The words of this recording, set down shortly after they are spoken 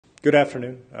Good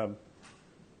afternoon.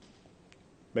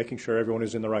 Making sure everyone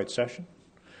is in the right session.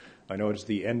 I know it's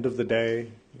the end of the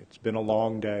day. It's been a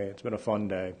long day. It's been a fun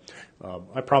day.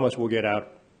 I promise we'll get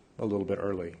out a little bit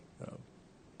early.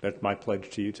 That's my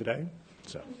pledge to you today.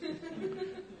 So,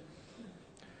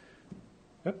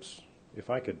 oops, if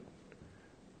I could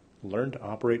learn to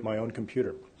operate my own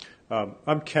computer.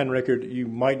 I'm Ken Rickard. You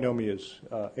might know me as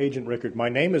Agent Rickard. My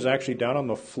name is actually down on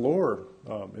the floor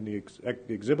in the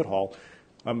exhibit hall.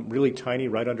 I'm really tiny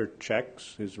right under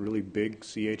Chex, his really big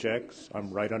CHX.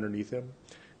 I'm right underneath him,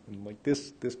 and like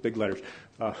this big letters.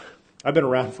 I've been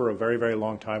around for a very, very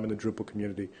long time in the Drupal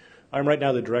community. I'm right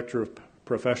now the Director of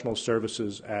Professional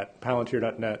Services at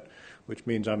Palantir.net, which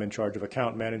means I'm in charge of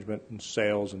account management and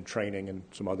sales and training and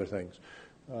some other things.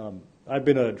 I've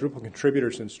been a Drupal contributor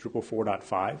since Drupal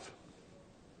 4.5,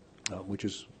 which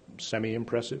is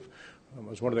semi-impressive. I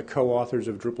was one of the co-authors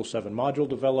of Drupal 7 module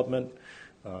development.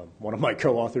 One of my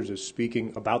co-authors is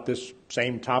speaking about this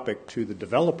same topic to the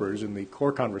developers in the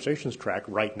core conversations track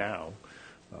right now,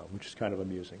 which is kind of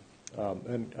amusing.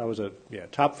 And I was a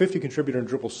top 50 contributor in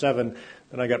Drupal 7,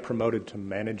 then I got promoted to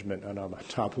management, and I'm a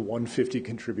top 150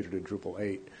 contributor to Drupal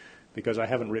 8 because I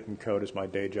haven't written code as my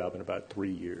day job in about 3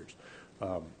 years.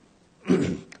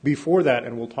 Before that,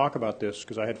 and we'll talk about this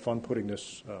because I had fun putting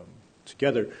this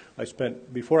together,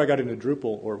 before I got into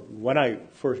Drupal, or when I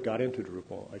first got into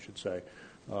Drupal, I should say,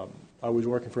 I was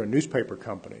working for a newspaper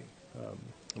company,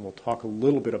 and we'll talk a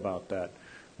little bit about that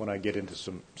when I get into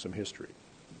some history.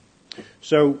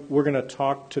 So we're going to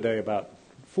talk today about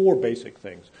 4 basic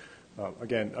things.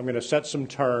 Again, I'm going to set some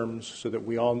terms so that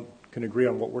we all can agree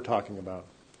on what we're talking about.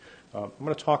 I'm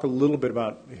going to talk a little bit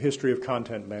about the history of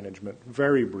content management,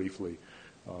 very briefly.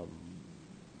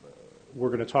 We're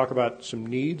going to talk about some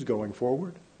needs going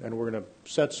forward, and we're going to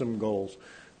set some goals.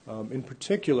 In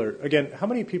particular, again, how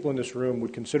many people in this room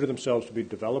would consider themselves to be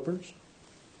developers?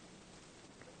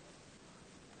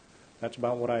 That's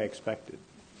about what I expected.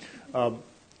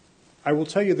 I will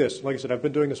tell you this. Like I said, I've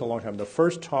been doing this a long time. The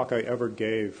first talk I ever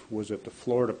gave was at the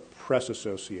Florida Press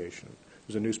Association. It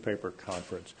was a newspaper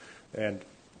conference. And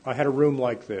I had a room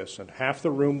like this, and half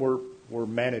the room were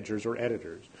managers or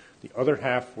editors. The other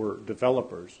half were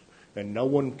developers, and no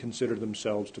one considered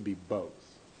themselves to be both.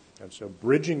 And so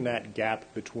bridging that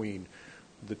gap between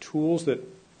the tools that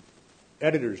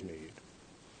editors need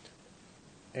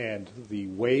and the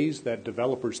ways that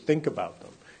developers think about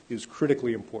them is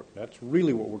critically important. That's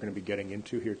really what we're going to be getting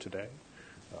into here today.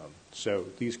 So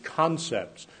these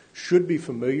concepts should be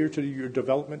familiar to your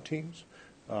development teams.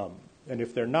 And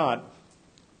if they're not,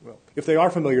 well, if they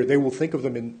are familiar, they will think of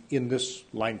them in this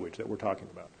language that we're talking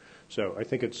about. So I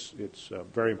think it's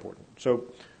very important. So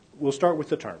we'll start with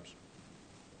the terms.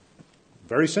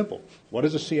 Very simple. What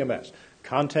is a CMS?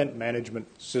 Content Management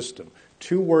System.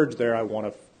 2 words there I want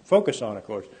to focus on, of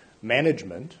course,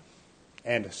 management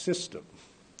and system.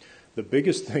 The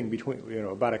biggest thing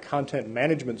about a content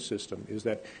management system is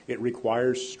that it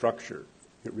requires structure.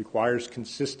 It requires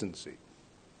consistency.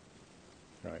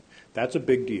 Right? That's a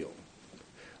big deal.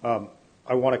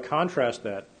 I want to contrast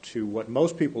that to what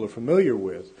most people are familiar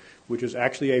with, which is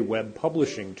actually a web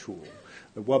publishing tool.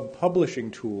 The web publishing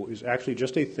tool is actually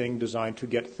just a thing designed to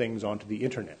get things onto the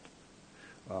internet.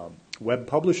 Web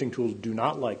publishing tools do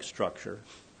not like structure.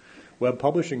 Web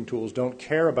publishing tools don't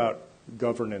care about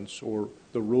governance or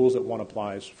the rules that one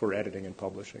applies for editing and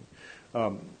publishing.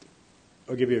 I'll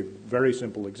give you a very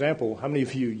simple example. How many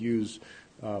of you use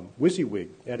WYSIWYG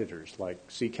editors like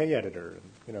CK Editor,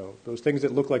 those things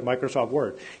that look like Microsoft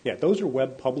Word? Yeah, those are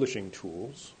web publishing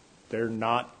tools. They're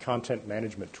not content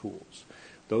management tools.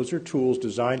 Those are tools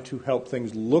designed to help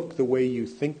things look the way you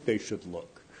think they should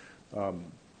look.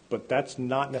 But that's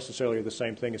not necessarily the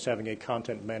same thing as having a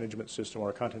content management system or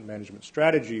a content management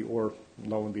strategy or,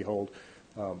 lo and behold,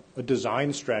 a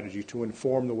design strategy to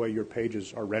inform the way your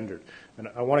pages are rendered. And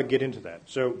I want to get into that.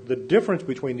 So the difference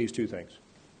between these 2 things.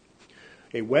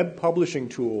 A web publishing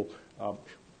tool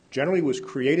generally was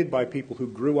created by people who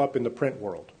grew up in the print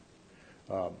world.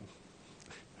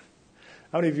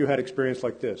 How many of you had experience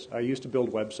like this? I used to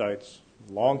build websites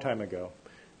a long time ago,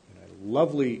 and a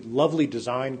lovely, lovely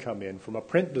design come in from a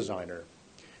print designer,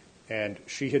 and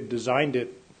she had designed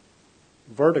it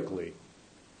vertically,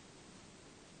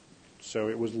 so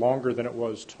it was longer than it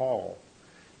was tall.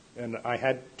 And I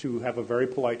had to have a very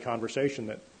polite conversation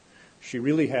that she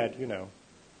really had,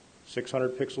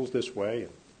 600 pixels this way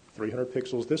and 300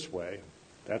 pixels this way.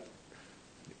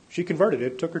 She converted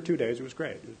it. It took her 2 days. It was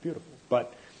great. It was beautiful.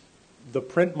 But the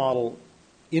print model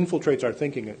infiltrates our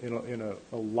thinking in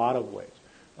a lot of ways.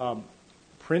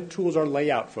 Print tools are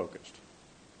layout focused,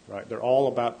 right? They're all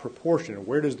about proportion.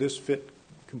 Where does this fit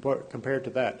compared to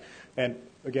that. And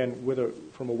again,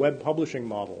 from a web publishing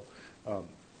model,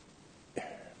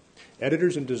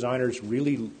 editors and designers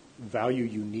really value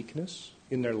uniqueness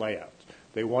in their layouts.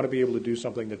 They want to be able to do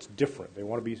something that's different. They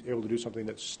want to be able to do something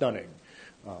that's stunning.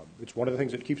 It's one of the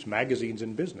things that keeps magazines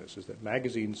in business, is that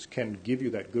magazines can give you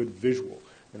that good visual.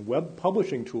 And web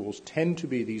publishing tools tend to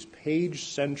be these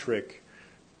page-centric,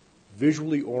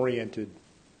 visually oriented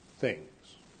things.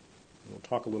 And we'll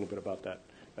talk a little bit about that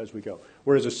as we go.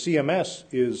 Whereas a CMS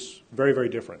is very, very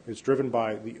different. It's driven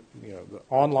by the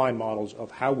online models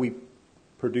of how we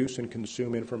produce and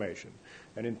consume information.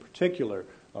 And in particular,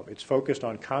 it's focused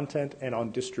on content and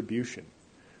on distribution,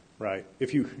 right?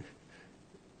 Again,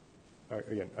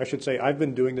 I should say I've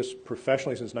been doing this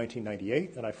professionally since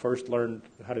 1998, and I first learned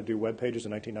how to do web pages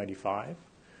in 1995.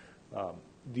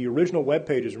 The original web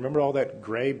pages, remember all that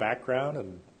gray background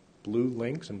and blue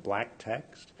links and black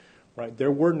text, right?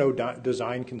 There were no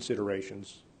design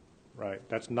considerations, right?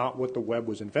 That's not what the web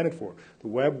was invented for. The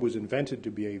web was invented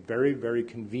to be a very, very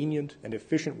convenient and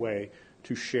efficient way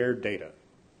to share data,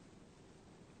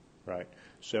 right?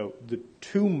 So the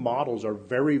two models are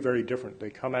very, very different. They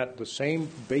come at the same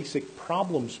basic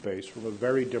problem space from a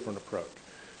very different approach.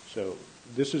 So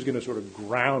this is going to sort of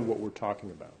ground what we're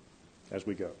talking about as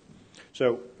we go.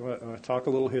 So I'm going to talk a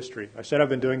little history. I said I've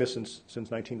been doing this since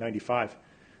 1995. Does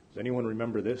anyone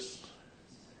remember this?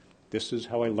 This is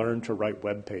how I learned to write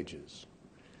web pages.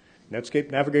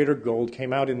 Netscape Navigator Gold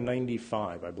came out in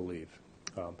 95, I believe.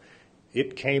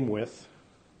 It came with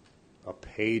a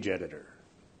page editor.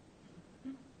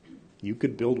 You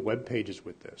could build web pages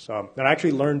with this. And I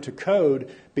actually learned to code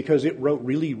because it wrote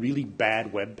really, really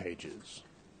bad web pages.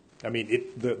 I mean,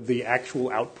 the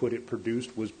actual output it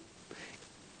produced was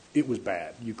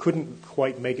bad. You couldn't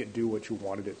quite make it do what you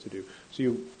wanted it to do.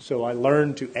 So I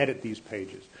learned to edit these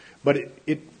pages. But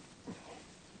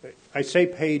I say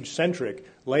page-centric,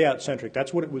 layout-centric.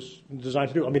 That's what it was designed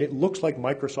to do. I mean, it looks like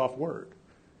Microsoft Word.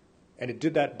 And it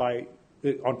did that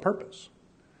on purpose.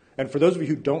 And for those of you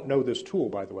who don't know this tool,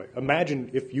 by the way, imagine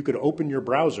if you could open your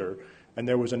browser and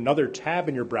there was another tab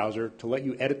in your browser to let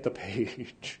you edit the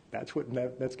page. That's what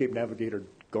Netscape Navigator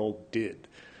Gold did.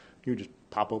 You just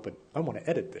pop open, I want to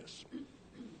edit this.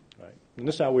 Right? And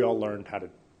this is how we all learned how to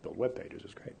build web pages.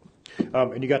 It's great.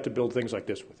 And you got to build things like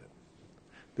this with it.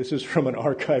 This is from an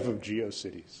archive of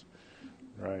GeoCities.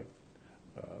 Right?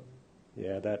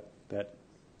 Yeah, that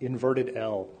inverted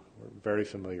L. We're very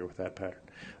familiar with that pattern.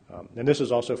 And this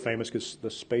is also famous because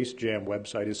the Space Jam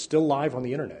website is still live on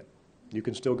the internet. You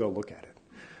can still go look at it,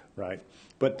 right?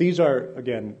 But these are,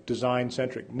 again,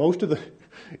 design-centric. Most of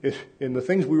in the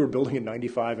things we were building in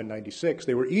 95 and 96,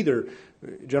 they were either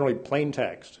generally plain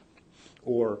text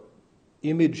or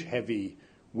image-heavy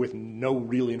with no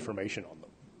real information on them,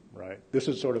 right? This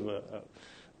is sort of a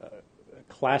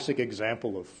classic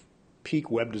example of peak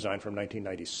web design from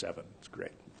 1997. It's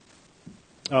great.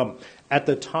 At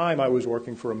the time, I was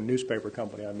working for a newspaper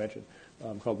company I mentioned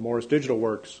called Morris Digital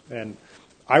Works, and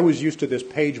I was used to this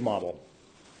page model.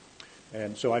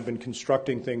 And so I'd been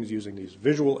constructing things using these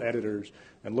visual editors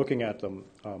and looking at them.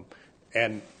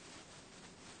 And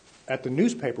at the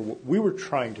newspaper, what we were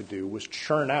trying to do was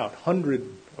churn out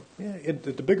at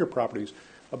the bigger properties,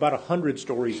 about 100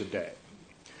 stories a day.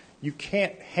 You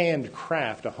can't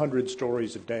handcraft 100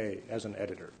 stories a day as an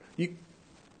editor.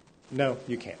 No,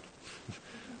 you can't.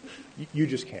 You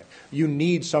just can't. You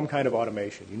need some kind of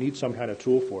automation. You need some kind of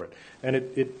tool for it. And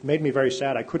it made me very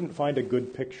sad. I couldn't find a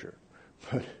good picture.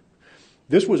 But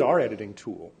this was our editing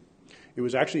tool. It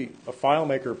was actually a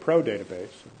FileMaker Pro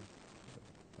database.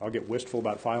 I'll get wistful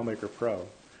about FileMaker Pro.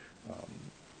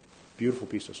 Beautiful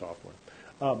piece of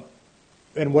software.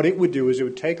 And what it would do is it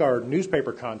would take our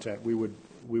newspaper content, we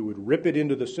would rip it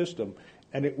into the system,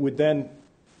 and it would then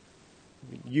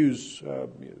use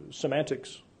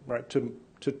semantics, right, to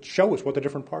show us what the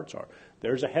different parts are.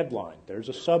 There's a headline, there's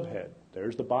a subhead,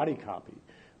 there's the body copy.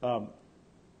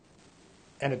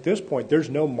 And at this point, there's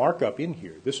no markup in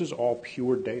here. This is all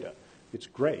pure data. It's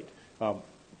great.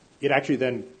 It actually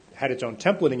then had its own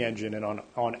templating engine, and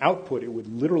on output, it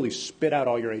would literally spit out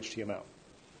all your HTML.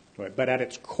 Right? But at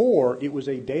its core, it was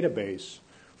a database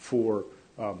for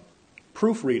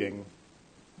proofreading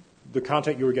the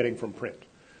content you were getting from print.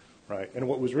 Right? And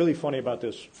what was really funny about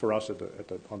this for us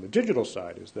on the digital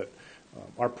side is that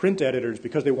our print editors,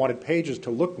 because they wanted pages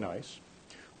to look nice,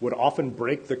 would often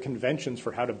break the conventions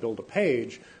for how to build a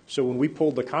page. So when we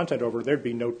pulled the content over, there'd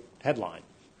be no headline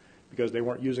because they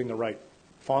weren't using the right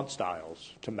font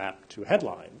styles to map to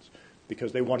headlines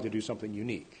because they wanted to do something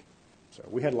unique. So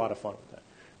we had a lot of fun with that.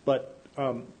 But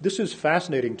this is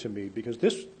fascinating to me because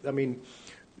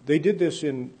They did this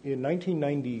in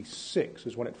 1996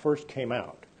 is when it first came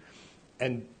out.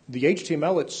 And the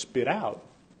HTML it spit out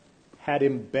had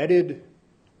embedded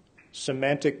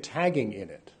semantic tagging in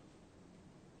it,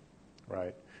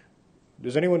 right?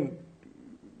 Does anyone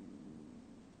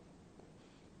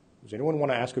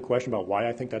want to ask a question about why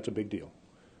I think that's a big deal?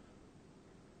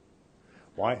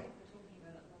 Why?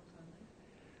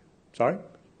 Sorry?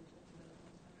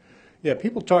 Yeah,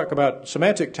 people talk about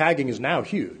semantic tagging is now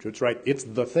huge. It's right, it's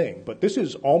the thing. But this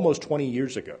is almost 20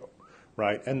 years ago,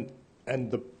 right? And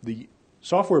the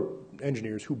software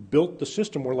engineers who built the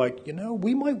system were like,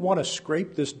 we might want to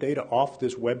scrape this data off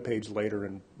this web page later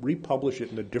and republish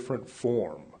it in a different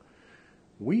form.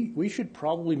 We should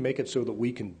probably make it so that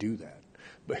we can do that.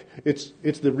 But it's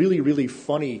the really, really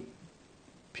funny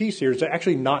piece here. It's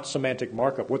actually not semantic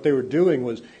markup. What they were doing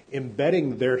was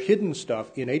embedding their hidden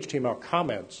stuff in HTML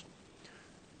comments,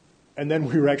 and then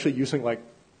we were actually using like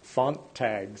font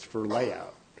tags for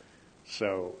layout.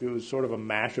 So it was sort of a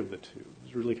mash of the two. It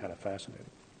was really kind of fascinating.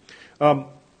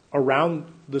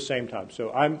 Around the same time,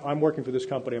 so I'm working for this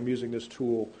company. I'm using this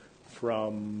tool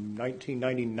from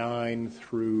 1999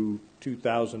 through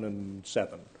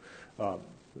 2007.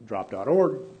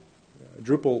 Drop.org,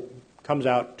 Drupal comes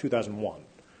out 2001,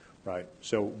 right?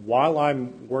 So while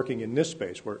I'm working in this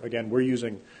space, we're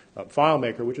using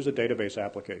FileMaker, which is a database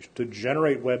application, to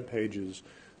generate web pages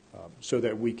so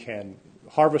that we can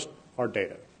harvest our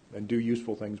data and do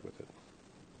useful things with it.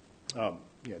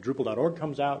 Drupal.org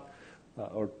comes out,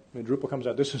 Drupal comes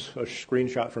out. This is a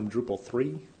screenshot from Drupal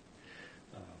 3.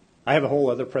 I have a whole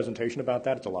other presentation about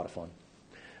that. It's a lot of fun.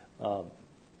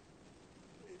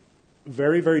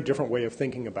 Very, very different way of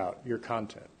thinking about your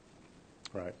content,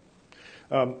 right?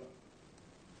 Oh,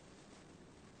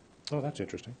 that's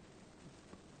interesting.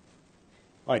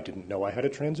 I didn't know I had a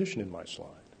transition in my slide.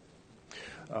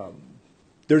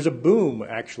 There's a boom,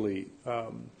 actually,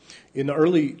 in the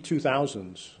early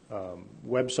 2000s.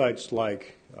 Websites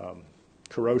like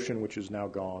Corrosion, which is now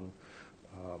gone,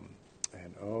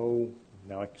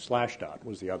 now Slashdot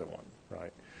was the other one,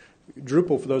 right?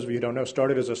 Drupal, for those of you who don't know,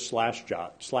 started as a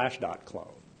Slashdot clone,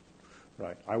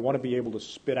 right? I want to be able to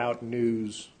spit out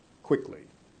news quickly,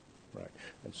 right?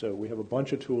 And so we have a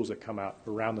bunch of tools that come out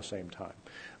around the same time.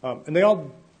 And they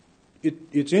all,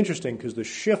 it's interesting because the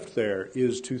shift there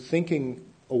is to thinking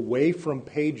away from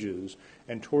pages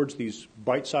and towards these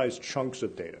bite-sized chunks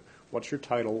of data. What's your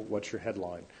title? What's your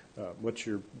headline? What's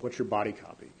your body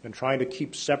copy? And trying to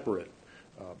keep separate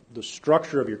the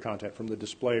structure of your content from the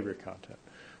display of your content.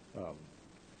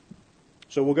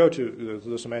 So we'll go to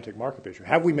the semantic markup issue.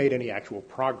 Have we made any actual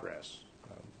progress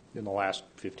in the last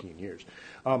 15 years?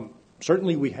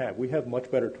 Certainly we have. We have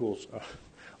much better tools.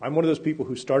 I'm one of those people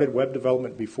who started web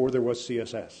development before there was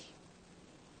CSS.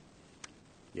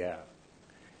 Yeah.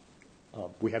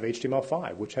 We have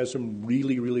HTML5, which has some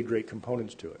really, really great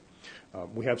components to it.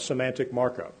 We have semantic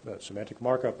markup. Semantic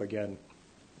markup, again,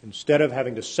 instead of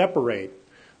having to separate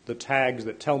the tags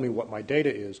that tell me what my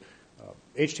data is,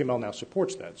 HTML now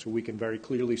supports that, so we can very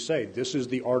clearly say, this is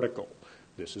the article,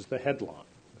 this is the headline,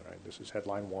 right? This is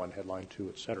headline 1, headline 2,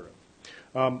 etc.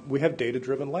 We have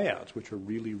data-driven layouts, which are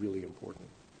really, really important.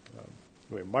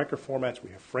 We have microformats, we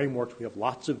have frameworks, we have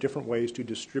lots of different ways to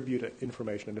distribute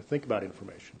information and to think about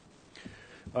information.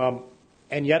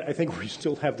 And yet, I think we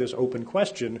still have this open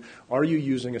question, are you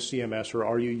using a CMS or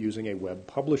are you using a web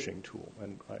publishing tool?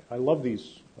 And I love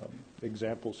these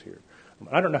examples here.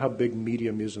 I don't know how big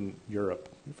Medium is in Europe.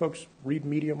 You folks read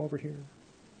Medium over here?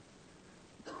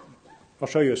 I'll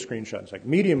show you a screenshot in a second.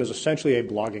 Medium is essentially a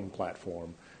blogging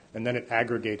platform, and then it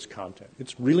aggregates content.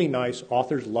 It's really nice.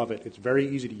 Authors love it. It's very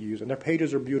easy to use, and their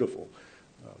pages are beautiful,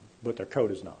 but their code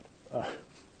is not.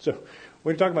 So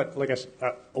when you're talking about like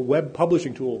a web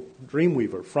publishing tool,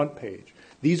 Dreamweaver, Front Page,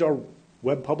 these are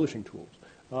web publishing tools.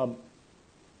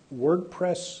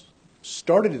 WordPress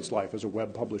started its life as a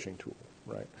web publishing tool,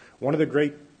 right? One of the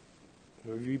great,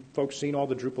 have you folks seen all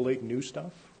the Drupal 8 new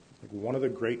stuff? Like one of the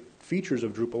great features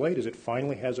of Drupal 8 is it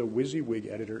finally has a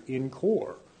WYSIWYG editor in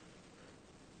core.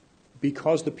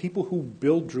 Because the people who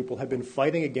build Drupal have been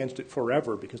fighting against it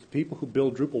forever, because the people who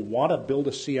build Drupal want to build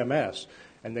a CMS,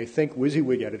 and they think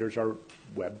WYSIWYG editors are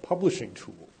web publishing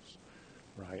tools,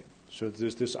 right? So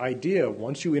there's this idea,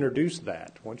 once you introduce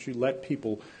that, once you let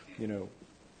people,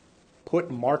 put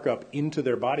markup into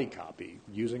their body copy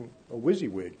using a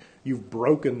WYSIWYG, you've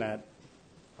broken that,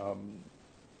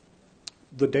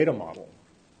 the data model,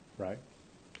 right?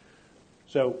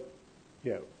 So,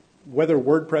 whether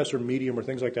WordPress or Medium or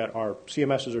things like that are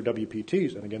CMSs or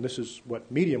WPTs, and again, this is what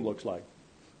Medium looks like.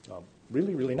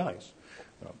 Really, really nice.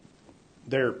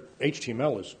 Their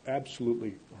HTML is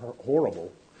absolutely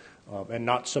horrible. and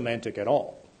not semantic at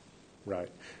all, right?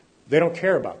 They don't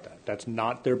care about that. That's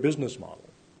not their business model,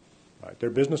 right? Their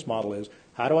business model is,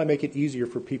 how do I make it easier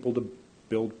for people to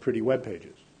build pretty web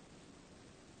pages?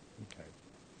 Okay.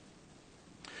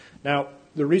 Now,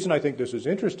 the reason I think this is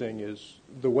interesting is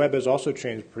the web has also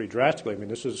changed pretty drastically. I mean,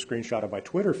 this is a screenshot of my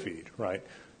Twitter feed, right?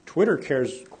 Twitter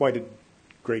cares quite a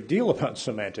great deal about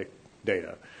semantic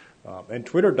data, and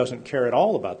Twitter doesn't care at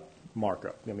all about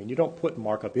markup. I mean, you don't put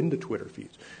markup into Twitter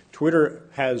feeds. Twitter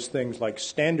has things like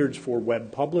standards for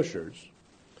web publishers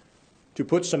to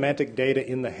put semantic data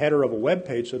in the header of a web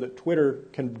page so that Twitter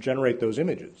can generate those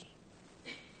images,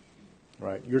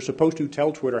 right? You're supposed to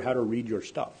tell Twitter how to read your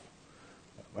stuff,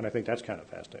 and I think that's kind of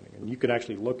fascinating. And you can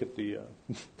actually look at the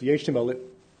HTML it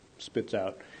spits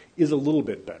out is a little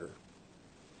bit better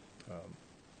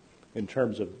in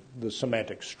terms of the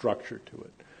semantic structure to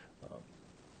it.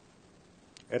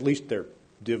 At least their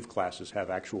div classes have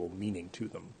actual meaning to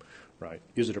them, right?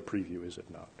 Is it a preview? Is it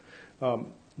not?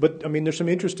 But, I mean, there's some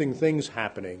interesting things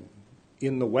happening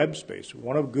in the web space.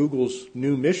 One of Google's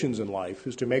new missions in life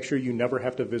is to make sure you never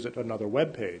have to visit another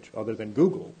web page other than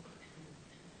Google,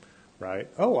 right?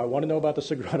 Oh, I want to know about the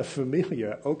Sagrada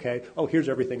Familia. Okay. Oh, here's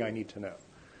everything I need to know.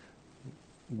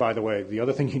 By the way, the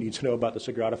other thing you need to know about the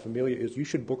Sagrada Familia is you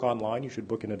should book online, you should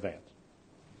book in advance.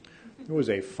 It was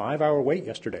a 5-hour wait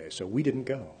yesterday, so we didn't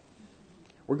go.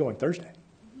 We're going Thursday.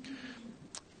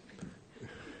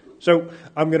 So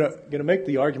I'm going to make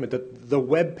the argument that the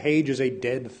web page is a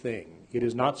dead thing. It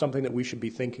is not something that we should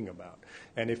be thinking about.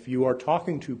 And if you are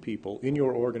talking to people in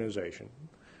your organization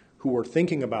who are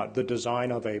thinking about the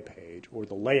design of a page or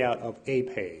the layout of a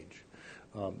page,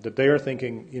 that they are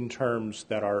thinking in terms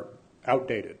that are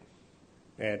outdated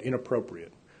and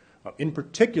inappropriate. In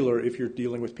particular, if you're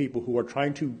dealing with people who are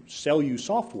trying to sell you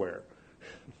software,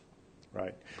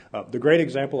 right? The great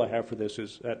example I have for this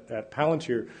is at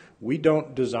Palantir, we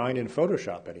don't design in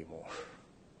Photoshop anymore.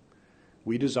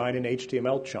 We design in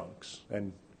HTML chunks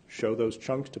and show those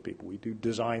chunks to people. We do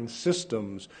design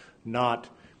systems, not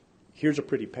here's a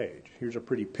pretty page, here's a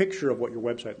pretty picture of what your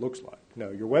website looks like. No,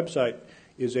 your website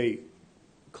is a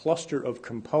cluster of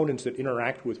components that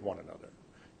interact with one another.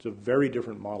 It's a very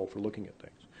different model for looking at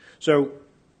things. So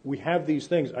we have these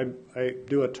things. I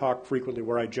do a talk frequently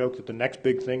where I joke that the next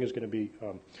big thing is going to be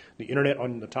the internet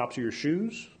on the tops of your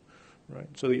shoes, right?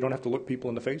 So that you don't have to look people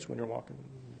in the face when you're walking.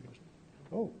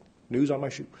 Oh, news on my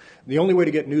shoe. The only way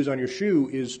to get news on your shoe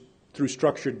is through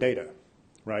structured data,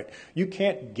 right? You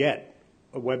can't get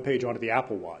a web page onto the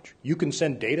Apple Watch. You can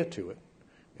send data to it,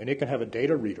 and it can have a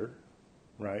data reader,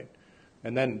 right?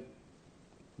 And then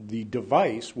the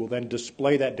device will then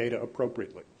display that data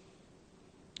appropriately.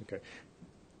 Okay.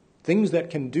 Things that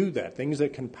can do that, things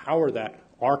that can power that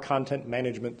are content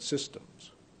management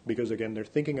systems because, again, they're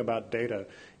thinking about data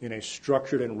in a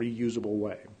structured and reusable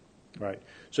way, right?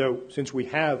 So since we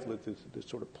have this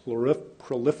sort of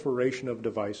proliferation of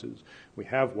devices, we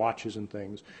have watches and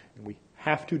things, and we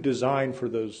have to design for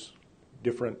those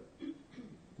different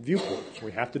viewports.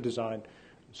 We have to design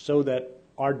so that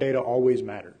our data always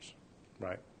matters,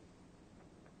 right?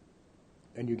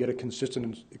 And you get a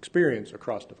consistent experience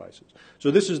across devices.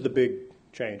 So this is the big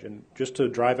change. And just to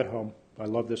drive it home, I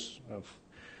love this.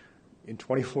 In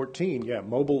 2014,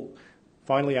 mobile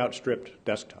finally outstripped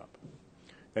desktop.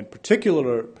 And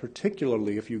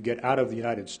particularly if you get out of the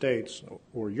United States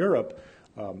or Europe,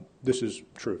 this is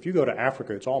true. If you go to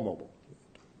Africa, it's all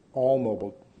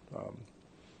mobile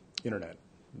internet.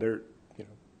 There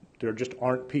just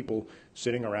aren't people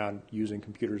sitting around using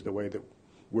computers the way that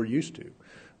we're used to.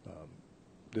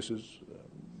 This is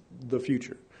the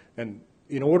future. And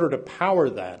in order to power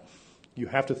that, you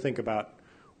have to think about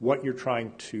what you're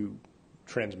trying to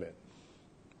transmit.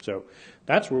 So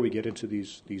that's where we get into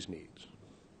these needs.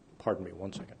 Pardon me,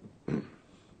 1 second.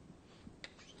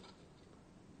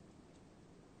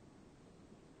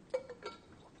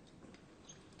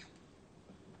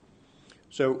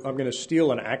 So I'm going to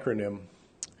steal an acronym,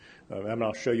 and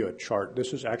I'll show you a chart.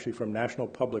 This is actually from National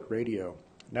Public Radio.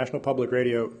 National Public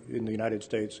Radio in the United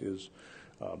States is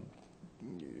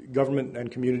government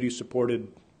and community-supported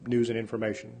news and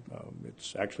information.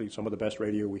 It's actually some of the best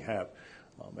radio we have.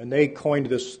 And they coined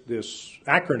this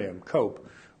acronym, COPE,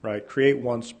 right? Create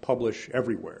once, publish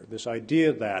everywhere. This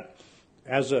idea that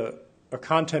as a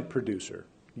content producer,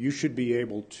 you should be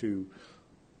able to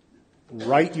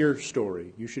write your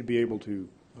story. You should be able to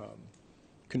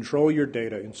control your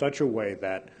data in such a way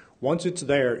that once it's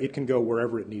there, it can go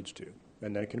wherever it needs to,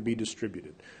 and that it can be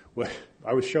distributed. Well,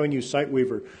 I was showing you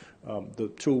Siteweaver, the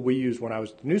tool we used when I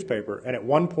was at the newspaper, and at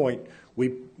one point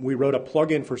we wrote a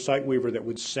plugin for Siteweaver that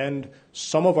would send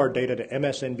some of our data to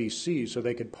MSNBC so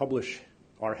they could publish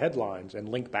our headlines and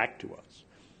link back to us.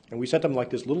 And we sent them like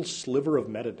this little sliver of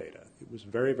metadata. It was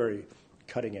very, very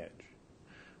cutting edge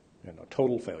and a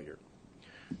total failure.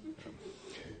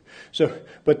 So,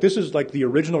 but this is like the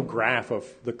original graph of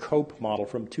the COPE model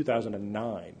from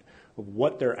 2009 of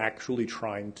what they're actually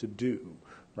trying to do,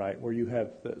 right? Where you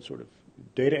have the sort of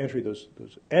data entry, those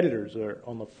editors are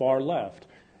on the far left,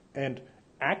 and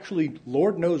actually,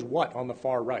 Lord knows what on the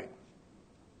far right,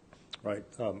 right?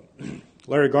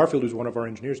 Larry Garfield, who's one of our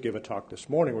engineers, gave a talk this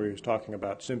morning where he was talking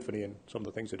about Symfony and some of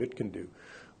the things that it can do.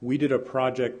 We did a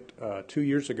project 2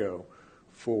 years ago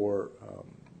for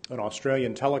an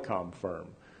Australian telecom firm.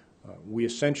 We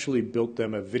essentially built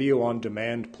them a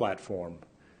video-on-demand platform,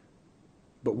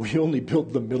 but we only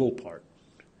built the middle part,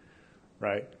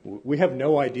 right? We have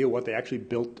no idea what they actually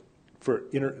built for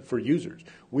users.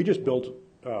 We just built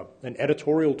an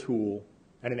editorial tool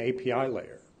and an API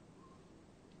layer,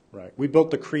 right? We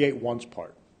built the create once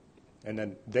part, and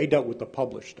then they dealt with the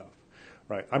publish stuff,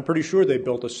 right? I'm pretty sure they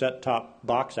built a set-top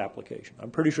box application.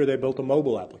 I'm pretty sure they built a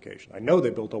mobile application. I know they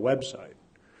built a website,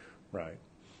 right?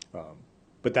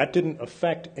 But that didn't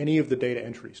affect any of the data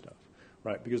entry stuff,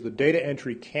 right? Because the data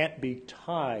entry can't be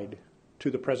tied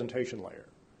to the presentation layer,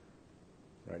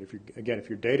 right? If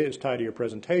your data is tied to your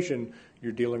presentation,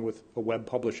 you're dealing with a web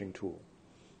publishing tool.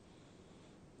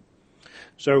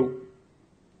 So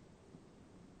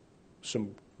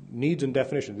some needs and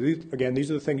definitions.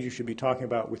 These are the things you should be talking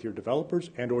about with your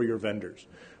developers and or your vendors,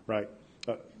 right?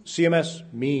 CMS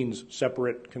means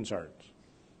separate concerns,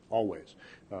 always.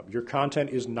 Your content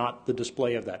is not the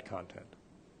display of that content,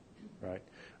 right?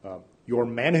 Your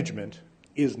management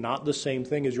is not the same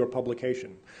thing as your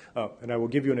publication. And I will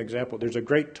give you an example. There's a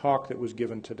great talk that was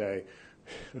given today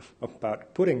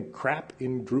about putting crap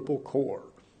in Drupal core.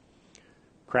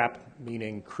 Crap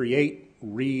meaning create,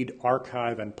 read,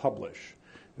 archive, and publish.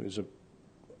 It was a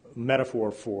metaphor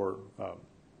for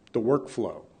the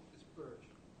workflow. It's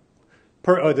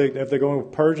purge. Have they going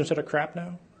with purge instead of crap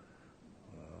now?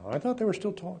 I thought they were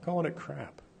still calling it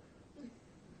crap.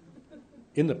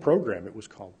 In the program, it was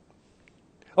called.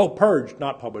 Oh, purge,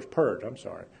 not publish, purge. I'm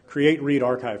sorry. Create, read,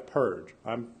 archive, purge.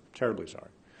 I'm terribly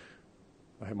sorry.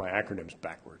 I have my acronyms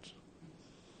backwards.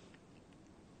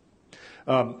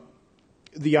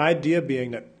 The idea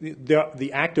being that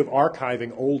the act of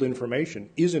archiving old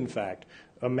information is, in fact,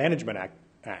 a management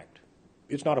act.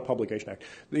 It's not a publication act.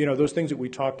 You know, those things that we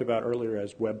talked about earlier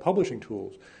as web publishing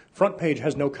tools, front page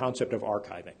has no concept of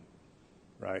archiving,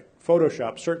 right?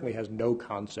 Photoshop certainly has no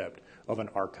concept of an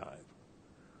archive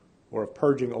or of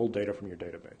purging old data from your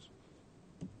database.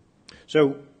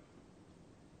 So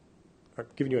I'm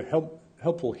giving you a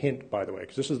helpful hint, by the way,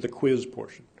 because this is the quiz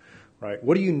portion, right?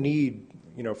 What do you need,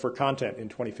 for content in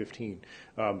 2015?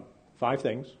 5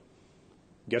 things.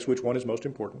 Guess which one is most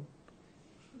important?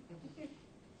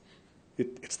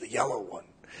 It's the yellow one.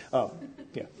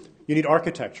 Yeah. You need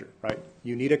architecture, right?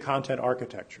 You need a content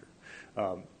architecture.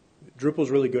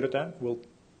 Drupal's really good at that. We'll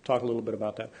talk a little bit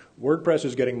about that. WordPress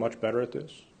is getting much better at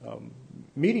this.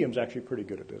 Medium's actually pretty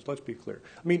good at this, let's be clear.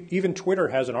 I mean, even Twitter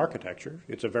has an architecture.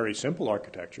 It's a very simple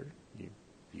architecture.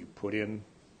 You put in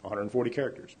 140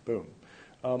 characters, boom.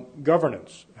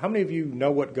 Governance. How many of you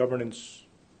know what governance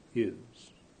is?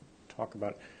 Talk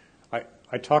about it.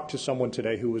 I talked to someone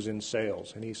today who was in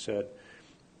sales, and he said,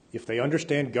 if they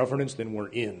understand governance, then we're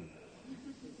in.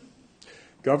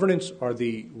 Governance are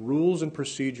the rules and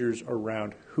procedures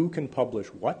around who can publish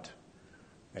what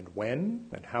and when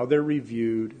and how they're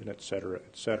reviewed and et cetera,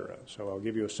 et cetera. So I'll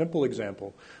give you a simple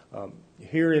example.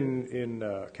 Here in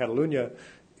Catalonia,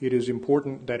 it is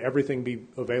important that everything be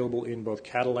available in both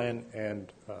Catalan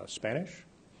and Spanish.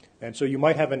 And so you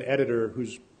might have an editor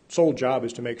whose sole job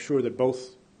is to make sure that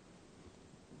both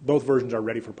versions are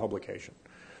ready for publication.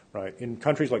 Right. In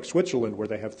countries like Switzerland, where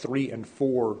they have 3 and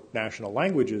 4 national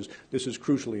languages, this is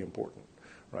crucially important.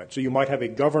 Right. So you might have a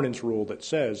governance rule that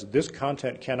says this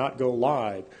content cannot go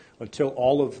live until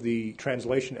all of the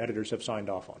translation editors have signed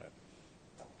off on it.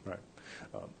 Right.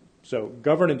 So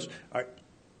governance,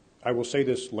 I will say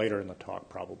this later in the talk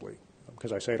probably,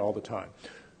 because I say it all the time.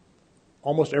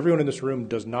 Almost everyone in this room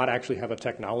does not actually have a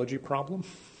technology problem.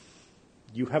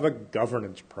 You have a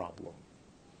governance problem.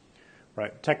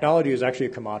 Right. Technology is actually a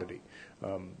commodity.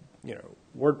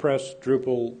 WordPress,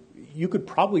 Drupal, you could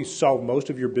probably solve most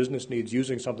of your business needs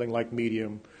using something like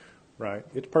Medium, right?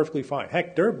 It's perfectly fine.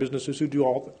 Heck, there are businesses who do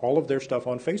all of their stuff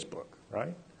on Facebook,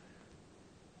 right?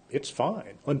 It's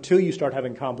fine until you start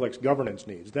having complex governance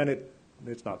needs. Then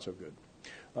it's not so good.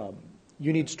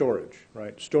 You need storage,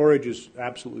 right? Storage is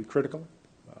absolutely critical,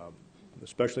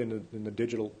 especially in the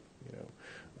digital,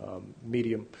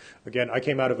 medium. Again, I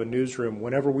came out of a newsroom.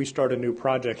 Whenever we start a new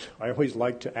project, I always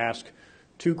like to ask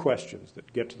two questions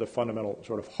that get to the fundamental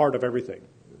sort of heart of everything.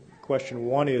 Question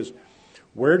one is,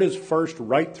 where does first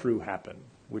write-through happen?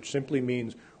 Which simply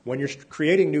means when you're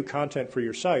creating new content for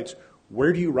your sites,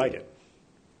 where do you write it?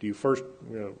 Do you first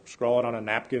scroll it on a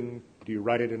napkin? Do you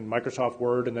write it in Microsoft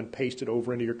Word and then paste it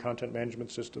over into your content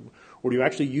management system? Or do you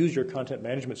actually use your content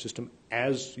management system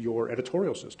as your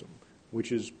editorial system,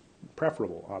 which is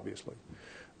preferable, obviously?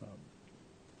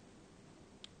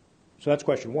 So that's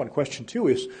question one. Question two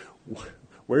is,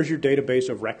 where's your database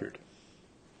of record?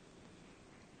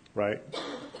 Right?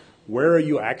 Where are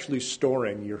you actually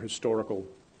storing your historical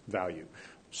value?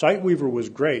 SiteWeaver was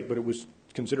great, but it was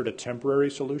considered a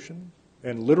temporary solution.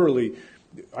 And literally,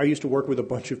 I used to work with a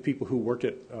bunch of people who worked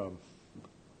at,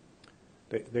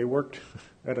 they worked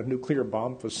at a nuclear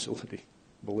bomb facility,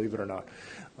 believe it or not,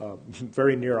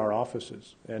 very near our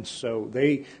offices. And so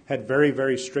they had very,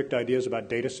 very strict ideas about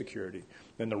data security.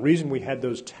 And the reason we had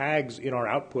those tags in our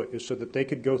output is so that they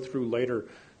could go through later,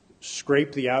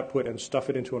 scrape the output and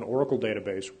stuff it into an Oracle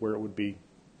database where it would be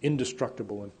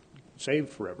indestructible and saved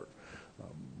forever.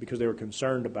 Because they were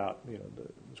concerned about the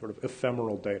sort of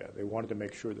ephemeral data. They wanted to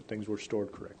make sure that things were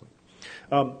stored correctly.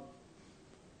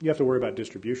 You have to worry about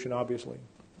distribution, obviously.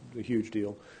 It's a huge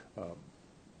deal.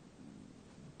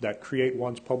 That create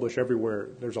once, publish everywhere,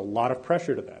 there's a lot of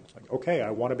pressure to that. It's like, okay, I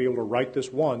want to be able to write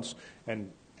this once,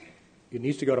 and it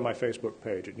needs to go to my Facebook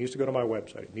page. It needs to go to my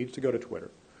website. It needs to go to Twitter.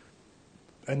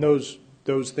 And those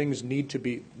things need to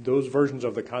be, those versions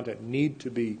of the content need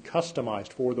to be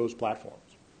customized for those platforms.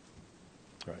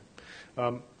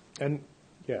 Right. And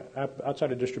yeah,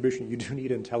 outside of distribution, you do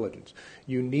need intelligence.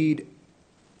 You need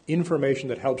information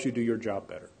that helps you do your job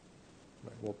better.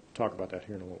 Right. We'll talk about that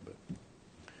here in a little bit.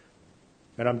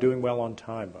 And I'm doing well on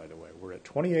time, by the way. We're at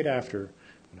 28 after,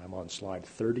 and I'm on slide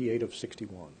 38 of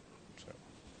 61. So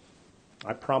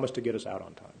I promise to get us out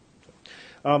on time.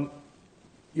 So,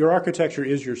 your architecture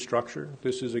is your structure.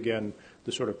 This is, again,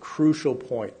 the sort of crucial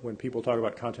point when people talk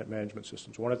about content management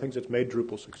systems. One of the things that's made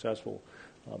Drupal successful,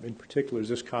 in particular, is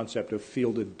this concept of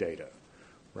fielded data,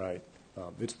 right?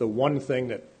 It's the one thing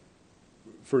that,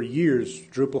 for years,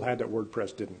 Drupal had that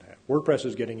WordPress didn't have. WordPress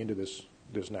is getting into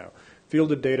this now.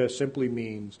 Fielded data simply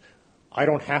means I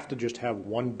don't have to just have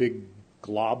one big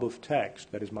glob of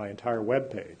text that is my entire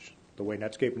web page, the way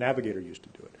Netscape Navigator used to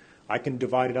do it. I can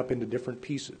divide it up into different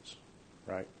pieces.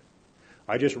 Right?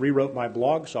 I just rewrote my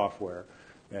blog software,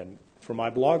 and for my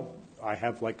blog, I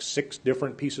have like 6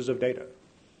 different pieces of data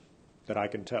that I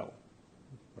can tell.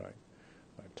 Right?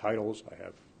 I have titles, I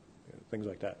have things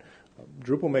like that.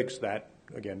 Drupal makes that,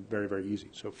 again, very, very easy.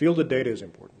 So fielded data is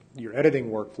important. Your editing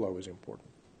workflow is important.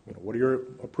 What are your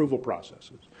approval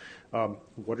processes?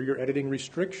 What are your editing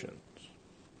restrictions?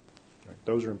 Right,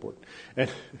 those are important. And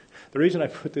the reason I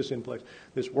put this in place,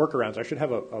 this workarounds, I should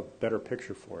have a better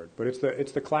picture for it, but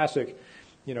it's the classic,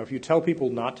 if you tell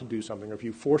people not to do something or if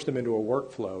you force them into a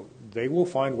workflow, they will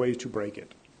find ways to break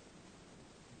it.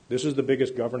 This is the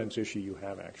biggest governance issue you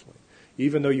have, actually.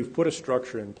 Even though you've put a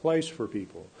structure in place for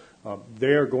people,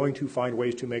 they are going to find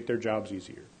ways to make their jobs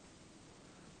easier.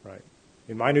 Right?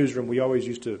 In my newsroom, we always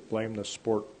used to blame the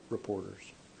sport reporters.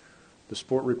 The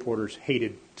sport reporters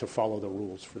hated to follow the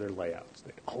rules for their layouts.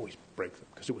 They'd always break them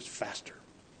because it was faster.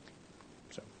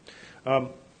 So,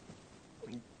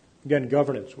 again,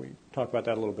 governance. We talked about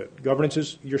that a little bit. Governance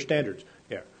is your standards.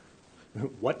 Yeah.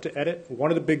 What to edit?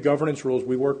 One of the big governance rules,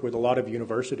 we work with a lot of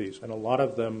universities, and a lot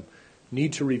of them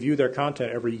need to review their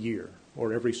content every year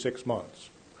or every 6 months,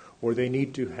 or they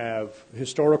need to have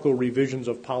historical revisions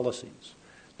of policies.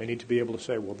 They need to be able to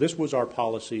say, well, this was our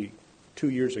policy 2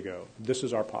 years ago. This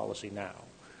is our policy now.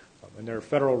 And there are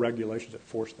federal regulations that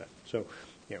force that. So,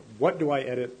 what do I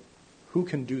edit? Who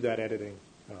can do that editing?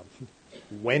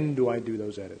 When do I do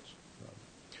those edits?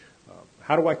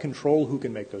 How do I control who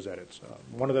can make those edits?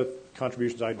 One of the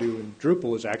contributions I do in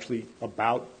Drupal is actually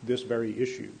about this very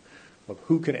issue of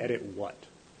who can edit what,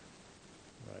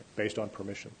 right, based on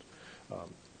permissions.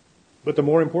 But the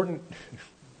more important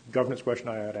governance question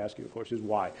I had to ask you, of course, is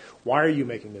why? Why are you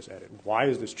making this edit? Why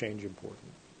is this change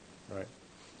important? Right?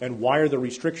 And why are the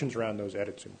restrictions around those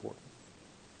edits important?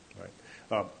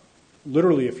 Right?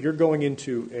 Literally, if you're going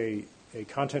into a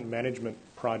content management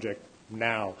project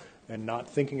now and not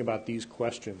thinking about these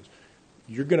questions,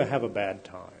 you're going to have a bad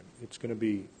time. It's going to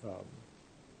be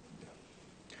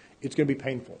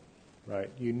painful, right?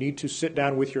 You need to sit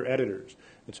down with your editors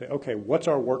and say, okay, what's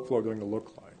our workflow going to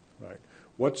look like, right?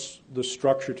 What's the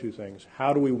structure to things?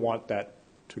 How do we want that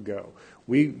to go?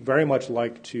 We very much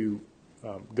like to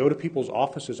go to people's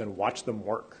offices and watch them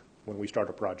work when we start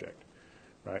a project,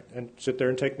 right? And sit there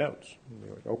and take notes. And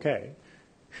you're like, okay.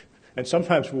 And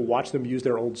sometimes we'll watch them use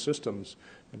their old systems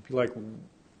and be like,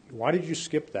 why did you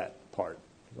skip that part?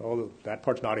 Oh, that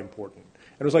part's not important.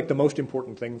 And it was like the most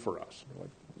important thing for us. We're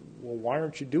like, well, why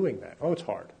aren't you doing that? Oh, it's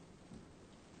hard.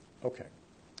 Okay.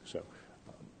 So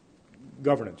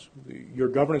governance. Your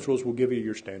governance rules will give you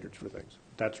your standards for things.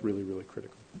 That's really, really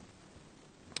critical.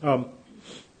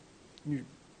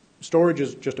 Storage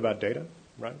is just about data,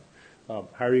 right? How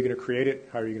are you going to create it?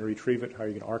 How are you going to retrieve it? How are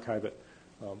you going to archive it?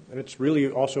 And it's really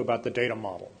also about the data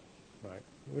model, right?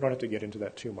 We don't have to get into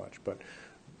that too much, but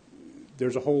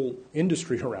there's a whole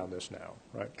industry around this now,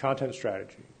 right? Content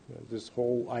strategy, this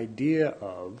whole idea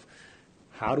of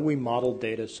how do we model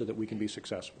data so that we can be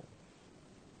successful,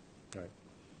 right?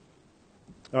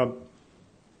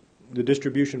 The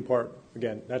distribution part,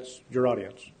 again, that's your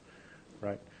audience,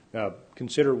 right?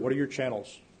 Consider what are your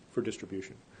channels for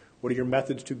distribution? What are your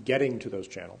methods to getting to those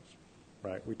channels,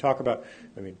 right? We talk about,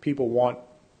 people want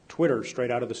Twitter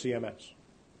straight out of the CMS.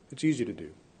 It's easy to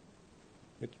do.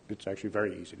 It's actually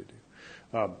very easy to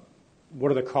do.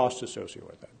 What are the costs associated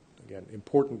with that? Again,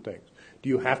 important things. Do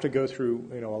you have to go through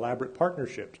elaborate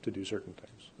partnerships to do certain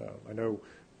things? I know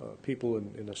people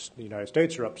in the United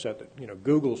States are upset that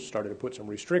Google started to put some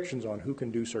restrictions on who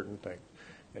can do certain things.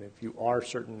 And if you are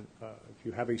if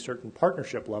you have a certain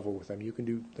partnership level with them, you can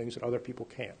do things that other people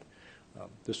can't.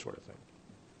 This sort of thing.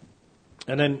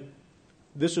 And then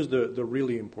this is the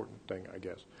really important thing, I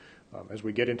guess, as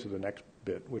we get into the next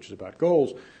bit, which is about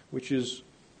goals, which is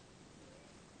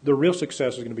the real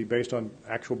success is going to be based on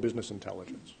actual business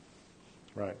intelligence,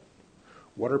 right?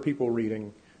 What are people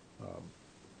reading?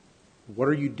 What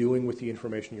are you doing with the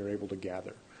information you're able to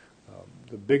gather?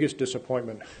 The biggest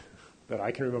disappointment that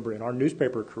I can remember in our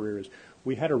newspaper career is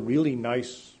we had a really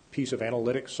nice piece of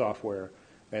analytics software,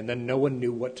 and then no one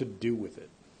knew what to do with it.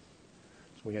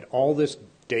 So we had all this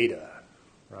data,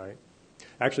 right?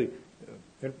 Actually,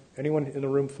 anyone in the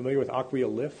room familiar with Acquia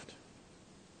Lift?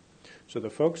 So the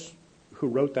folks who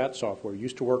wrote that software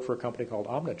used to work for a company called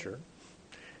Omniture.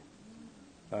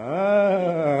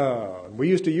 We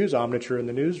used to use Omniture in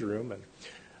the newsroom, and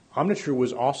Omniture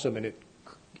was awesome, and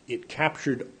it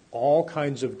captured all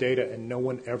kinds of data, and no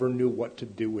one ever knew what to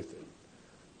do with it.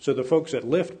 So the folks at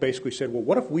Lyft basically said, well,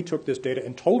 what if we took this data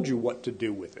and told you what to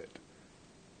do with it?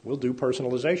 We'll do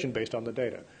personalization based on the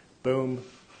data. Boom,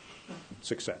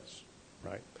 success,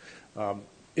 right?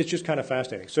 It's just kind of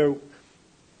fascinating. So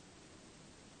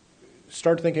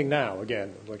start thinking now,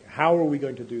 again, like how are we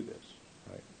going to do this,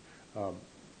 right?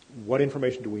 What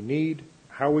information do we need?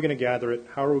 How are we going to gather it?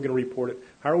 How are we going to report it?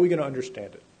 How are we going to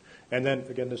understand it? And then,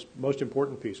 again, this most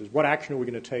important piece is what action are we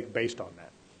going to take based on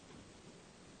that,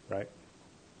 right?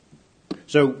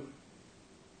 So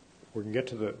we're going to get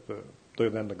to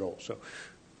the goal. So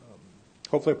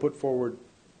hopefully I put forward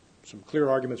some clear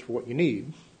arguments for what you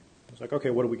need. It's like, okay,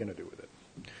 what are we going to do with it?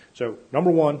 So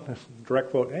number one,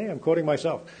 direct quote, hey, I'm quoting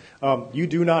myself. You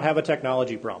do not have a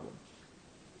technology problem,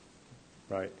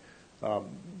 right?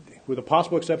 With a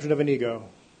possible exception of Inigo,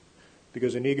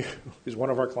 because Inigo is one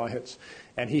of our clients,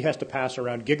 and he has to pass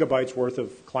around gigabytes worth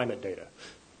of climate data.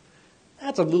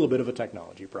 That's a little bit of a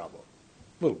technology problem,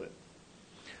 a little bit.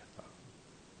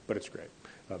 But it's great.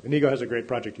 Inigo has a great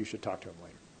project. You should talk to him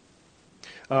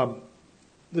later.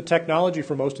 The technology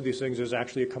for most of these things is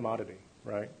actually a commodity,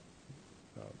 right?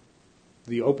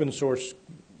 The open source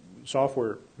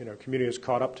software community has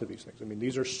caught up to these things.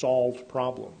 These are solved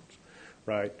problems,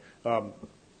 right?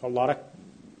 A lot of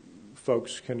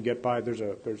folks can get by. There's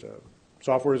a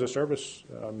software as a service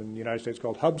in the United States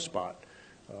called HubSpot,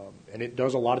 and it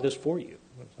does a lot of this for you.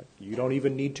 It's like you don't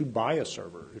even need to buy a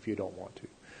server if you don't want to.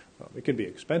 It can be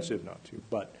expensive not to,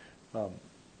 but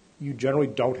you generally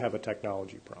don't have a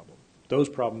technology problem. Those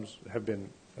problems have been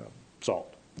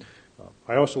solved.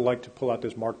 I also like to pull out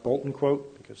this Mark Bolton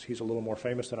quote because he's a little more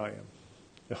famous than I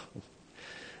am.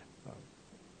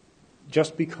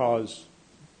 Just because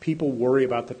people worry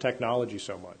about the technology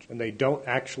so much and they don't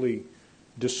actually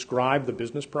describe the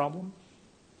business problem,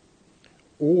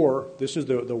 or this is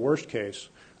the worst case,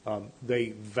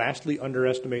 they vastly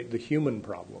underestimate the human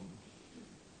problem,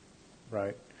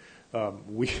 right?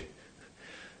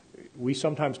 We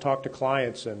sometimes talk to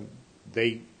clients and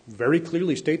they very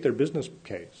clearly state their business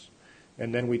case,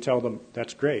 and then we tell them,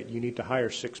 that's great, you need to hire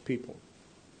 6 people.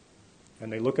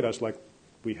 And they look at us like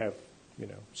we have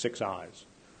 6 eyes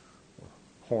or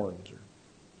horns, or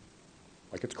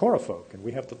like it's Chorafolk and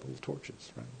we have the little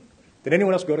torches, right? Did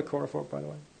anyone else go to Chorafolk, by the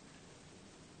way?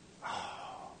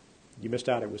 Oh, you missed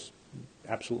out. It was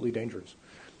absolutely dangerous.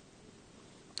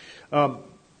 So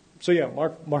yeah,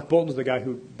 Mark Bolton's the guy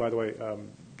who, by the way,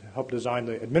 helped design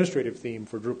the administrative theme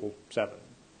for Drupal 7.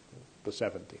 the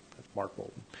 17th. That's Mark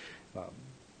Bolton.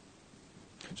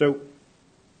 So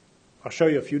I'll show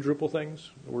you a few Drupal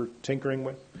things we're tinkering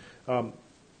with.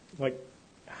 Like,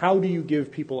 how do you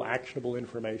give people actionable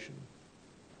information?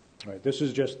 Right, this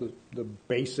is just the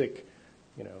basic,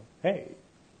 hey,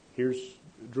 here's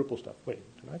Drupal stuff. Wait,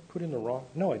 did I put in the wrong?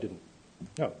 No, I didn't.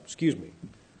 No, excuse me.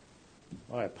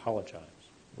 I apologize.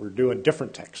 We're doing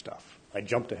different tech stuff. I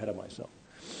jumped ahead of myself.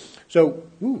 So,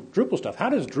 Drupal stuff. How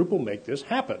does Drupal make this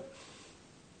happen?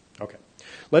 Okay.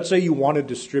 Let's say you want to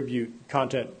distribute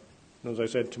content, as I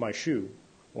said, to my shoe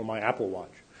or my Apple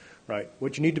Watch, right?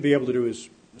 What you need to be able to do is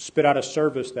spit out a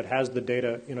service that has the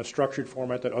data in a structured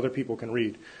format that other people can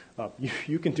read.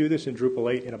 You can do this in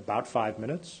Drupal 8 in about 5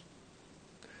 minutes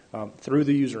through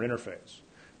the user interface,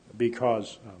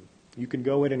 because you can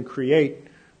go in and create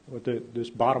with this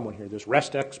bottom one here, this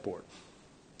REST export.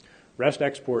 REST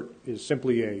export is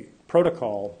simply a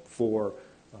protocol for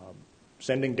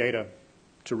sending data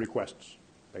to requests,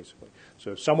 basically.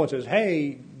 So if someone says,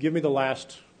 hey, give me the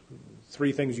last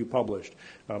 3 things you published,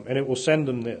 and it will send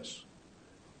them this,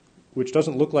 which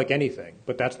doesn't look like anything,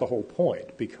 but that's the whole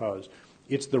point, because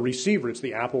it's the receiver, it's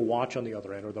the Apple Watch on the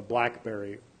other end, or the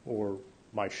BlackBerry, or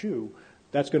my shoe,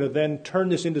 that's going to then turn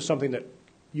this into something that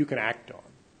you can act on,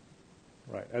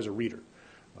 right, as a reader.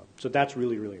 So that's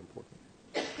really, really important.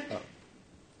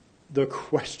 The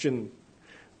question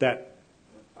that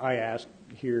I asked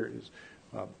here is,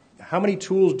 how many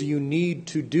tools do you need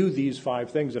to do these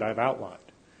 5 things that I've outlined?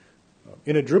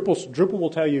 In a Drupal will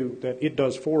tell you that it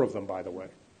does 4 of them, by the way.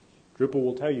 Drupal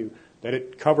will tell you that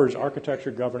it covers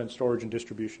architecture, governance, storage, and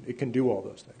distribution. It can do all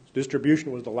those things.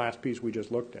 Distribution was the last piece we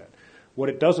just looked at. What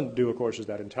it doesn't do, of course, is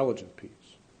that intelligence piece,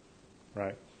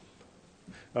 right?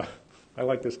 I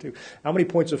like this too. How many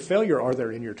points of failure are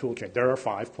there in your tool chain? There are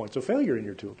 5 points of failure in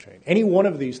your tool chain. Any one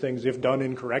of these things, if done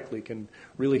incorrectly, can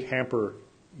really hamper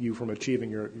you from achieving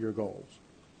your goals,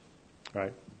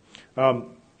 right?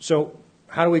 So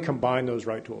how do we combine those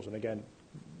right tools? And again,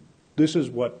 this is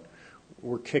what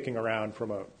we're kicking around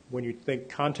from when you think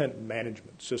content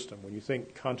management system, when you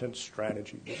think content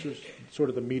strategy, this is sort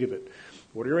of the meat of it.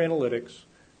 What are your analytics?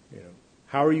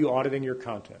 How are you auditing your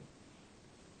content?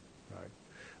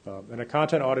 Right? And a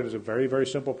content audit is a very, very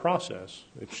simple process.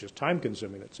 It's just time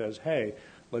consuming. It says, hey,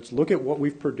 let's look at what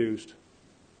we've produced.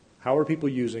 How are people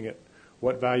using it?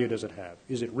 What value does it have?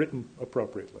 Is it written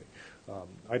appropriately?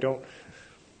 I'm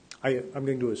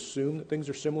going to assume that things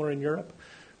are similar in Europe,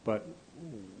 but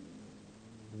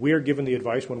we're given the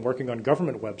advice when working on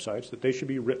government websites that they should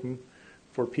be written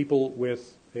for people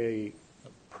with a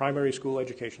primary school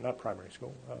education, not primary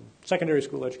school, secondary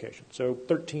school education, so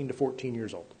 13 to 14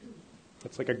 years old.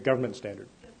 That's like a government standard.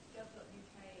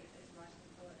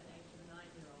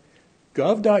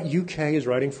 Gov.uk is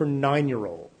writing for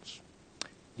 9-year-olds.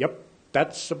 Yep,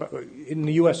 that's about, in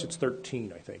the U.S. it's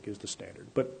 13, I think, is the standard,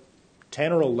 but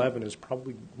 10 or 11 is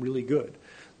probably really good.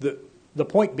 The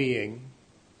point being,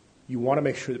 you want to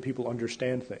make sure that people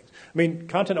understand things. I mean,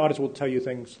 content audits will tell you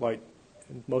things like,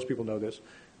 and most people know this,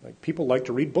 like people like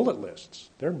to read bullet lists.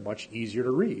 They're much easier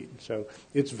to read. So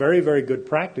it's very, very good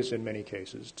practice in many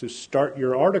cases to start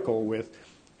your article with,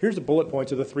 here's the bullet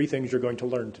points of the 3 things you're going to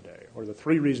learn today, or the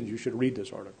 3 reasons you should read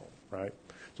this article, right?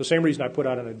 It's the same reason I put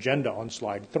out an agenda on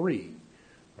slide 3,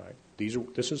 right?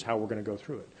 This is how we're going to go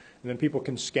through it. And then people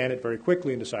can scan it very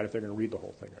quickly and decide if they're going to read the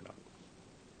whole thing or not.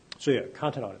 So yeah,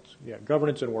 content audits, yeah,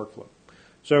 governance and workflow.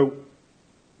 So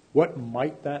what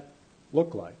might that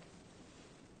look like?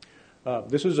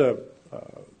 This is a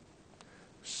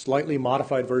slightly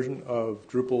modified version of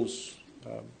Drupal's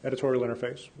editorial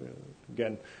interface.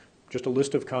 Again, just a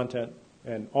list of content,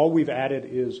 and all we've added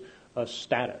is a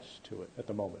status to it at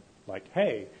the moment. Like,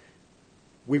 hey,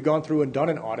 we've gone through and done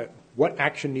an audit. What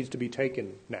action needs to be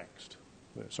taken next?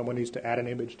 Someone needs to add an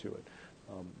image to it.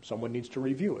 Someone needs to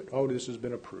review it. Oh, this has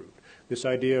been approved. This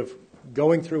idea of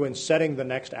going through and setting the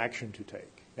next action to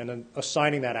take and then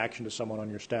assigning that action to someone on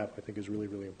your staff, I think, is really,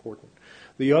 really important.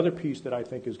 The other piece that I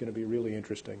think is going to be really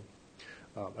interesting,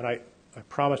 and I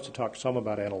promised to talk some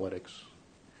about analytics,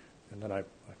 and then I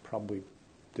probably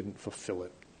didn't fulfill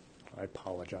it. I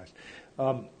apologize,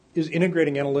 is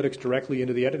integrating analytics directly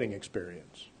into the editing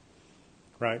experience,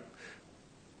 right?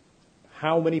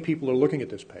 How many people are looking at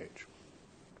this page?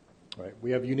 Right.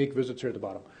 We have unique visits here at the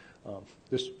bottom.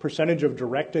 This percentage of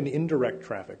direct and indirect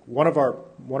traffic. One of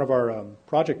our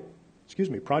project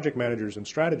managers and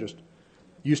strategists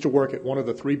used to work at one of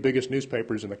the 3 biggest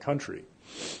newspapers in the country,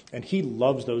 and he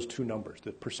loves those 2 numbers: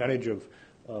 the percentage of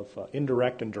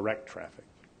indirect and direct traffic.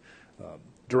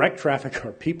 Direct traffic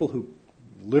are people who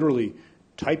literally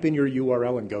type in your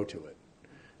URL and go to it,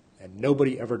 and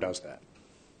nobody ever does that.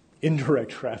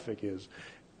 Indirect traffic is,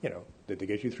 did they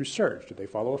get you through search? Did they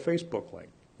follow a Facebook link?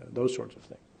 Those sorts of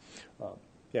things.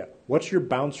 Yeah. What's your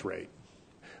bounce rate?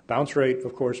 Bounce rate,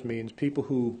 of course, means people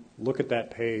who look at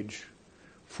that page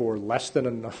for less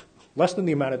than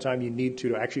the amount of time you need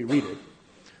to actually read it,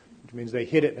 which means they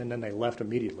hit it and then they left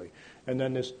immediately. And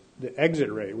then the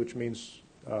exit rate, which means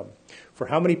for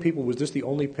how many people was this the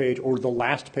only page or the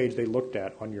last page they looked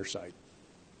at on your site,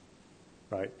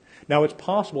 right? Now, it's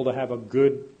possible to have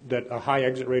a high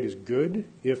exit rate is good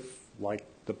if, like,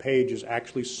 the page is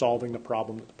actually solving the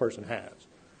problem that the person has.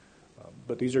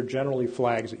 But these are generally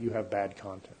flags that you have bad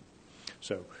content.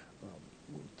 So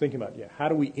thinking about, how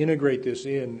do we integrate this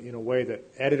in a way that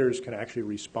editors can actually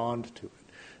respond to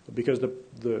it? Because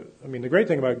the great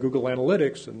thing about Google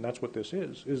Analytics, and that's what this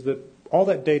is that all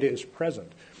that data is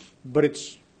present, but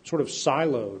it's sort of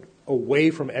siloed away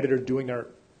from editors doing their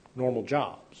normal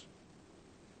jobs,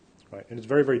 right? And it's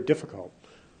very, very difficult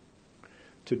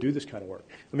to do this kind of work.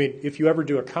 I mean, if you ever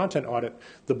do a content audit,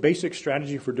 the basic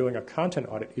strategy for doing a content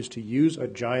audit is to use a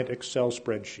giant Excel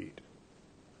spreadsheet.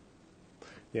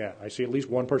 Yeah, I see at least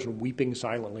one person weeping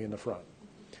silently in the front.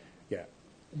 Yeah.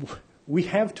 We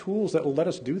have tools that will let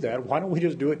us do that. Why don't we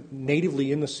just do it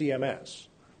natively in the CMS?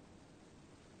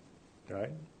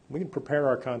 Right? We can prepare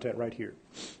our content right here.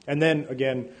 And then,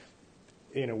 again,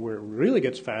 where it really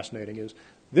gets fascinating is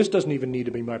this doesn't even need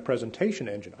to be my presentation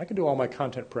engine. I can do all my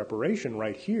content preparation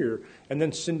right here and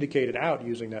then syndicate it out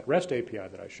using that REST API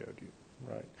that I showed you.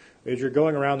 Right? As you're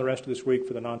going around the rest of this week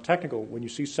for the non-technical, when you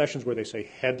see sessions where they say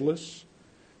headless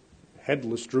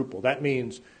Drupal, that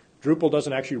means Drupal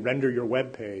doesn't actually render your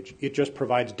web page. It just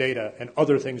provides data and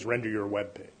other things render your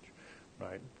web page.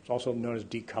 Right? It's also known as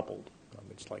decoupled.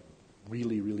 It's like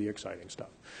really, really exciting stuff.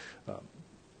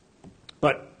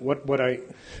 But what I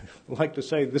like to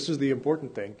say, this is the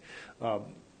important thing.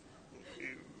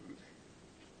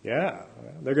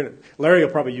 Larry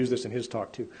will probably use this in his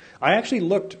talk too. I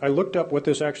looked up what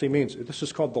this actually means. This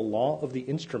is called the law of the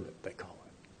instrument, they call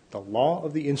it. The law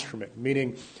of the instrument,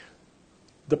 meaning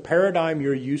the paradigm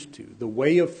you're used to, the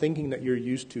way of thinking that you're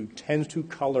used to tends to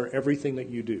color everything that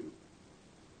you do.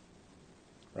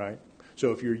 Right?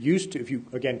 So if you,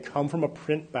 again, come from a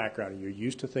print background and you're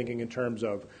used to thinking in terms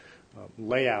of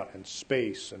layout and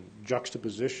space and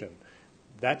juxtaposition,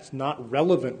 that's not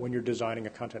relevant when you're designing a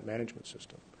content management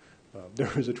system. There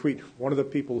was a tweet, one of the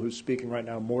people who's speaking right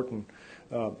now, Morton's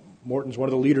one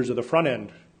of the leaders of the front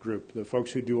end group, the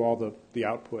folks who do all the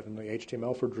output and the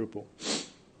HTML for Drupal.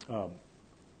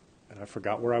 And I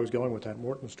forgot where I was going with that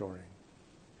Morton story.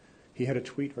 He had a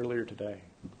tweet earlier today.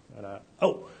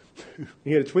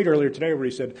 He had a tweet earlier today where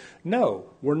he said, no,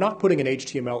 we're not putting an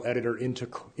HTML editor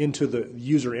into the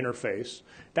user interface.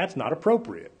 That's not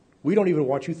appropriate. We don't even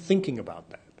want you thinking about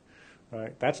that.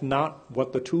 Right? That's not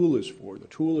what the tool is for. The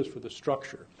tool is for the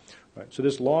structure. Right? So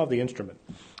this law of the instrument,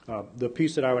 the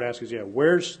piece that I would ask is,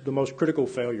 where's the most critical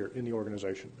failure in the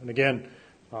organization? And again,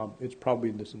 it's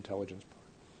probably this intelligence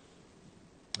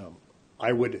part.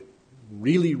 I would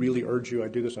really, really urge you, I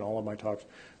do this in all of my talks,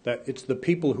 that it's the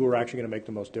people who are actually going to make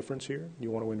the most difference here. You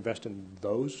want to invest in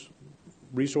those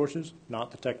resources,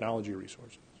 not the technology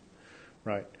resources.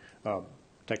 Right?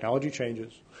 Technology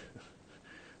changes.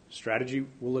 Strategy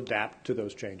will adapt to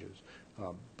those changes.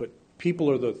 But people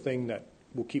are the thing that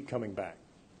will keep coming back.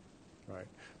 Right?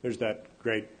 There's the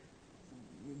great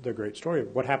story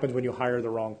of what happens when you hire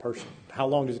the wrong person. How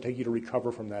long does it take you to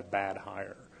recover from that bad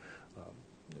hire?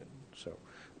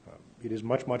 It is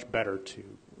much, much better to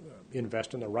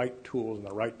invest in the right tools and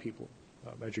the right people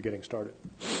as you're getting started.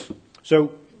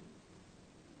 So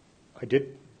I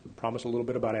did promise a little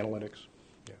bit about analytics.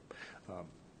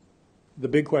 The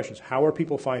big question is, how are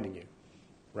people finding you,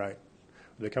 right?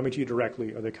 Are they coming to you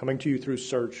directly? Are they coming to you through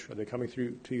search? Are they coming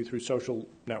to you through social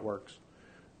networks,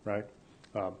 right?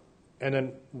 And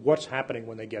then what's happening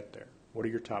when they get there? What are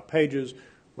your top pages?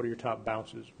 What are your top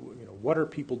bounces? What are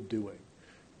people doing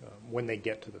when they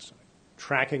get to the site?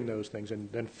 Tracking those things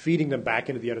and then feeding them back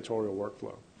into the editorial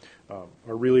workflow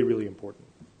are really, really important.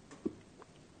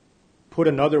 Put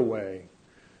another way,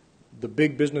 the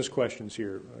big business questions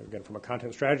here, again, from a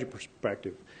content strategy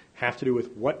perspective, have to do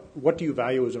with what do you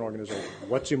value as an organization?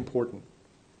 What's important,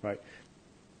 right?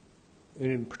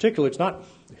 And in particular,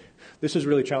 this is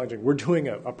really challenging. We're doing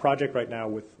a project right now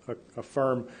with a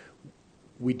firm.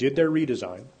 We did their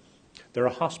redesign. They're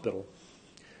a hospital.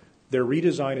 Their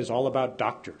redesign is all about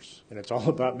doctors, and it's all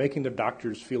about making the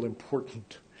doctors feel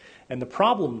important. And the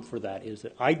problem for that is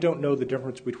that I don't know the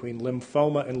difference between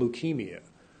lymphoma and leukemia,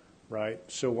 right?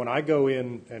 So when I go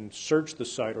in and search the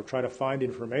site or try to find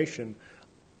information,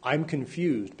 I'm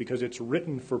confused because it's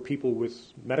written for people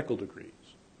with medical degrees.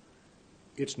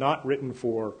 it's not written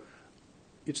for,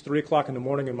 it's 3 o'clock in the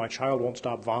morning and my child won't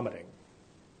stop vomiting,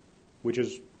 which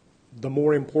is the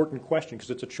more important question because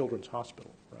it's a children's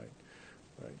hospital, right?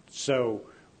 So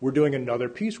we're doing another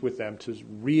piece with them to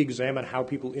re-examine how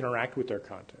people interact with their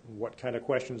content and what kind of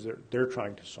questions they're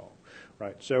trying to solve,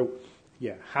 right? So,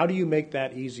 yeah, how do you make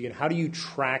that easy and how do you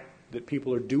track that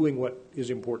people are doing what is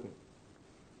important,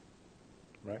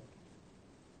 right?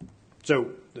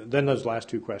 So then those last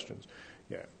two questions.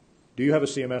 Yeah. Do you have a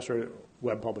CMS or a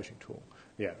web publishing tool?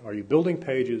 Yeah. Are you building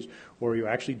pages or are you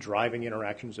actually driving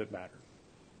interactions that matter?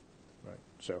 Right.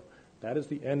 So that is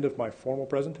the end of my formal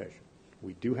presentation.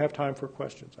 We do have time for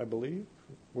questions, I believe.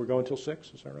 We're going till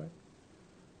 6, is that right?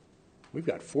 We've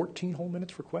got 14 whole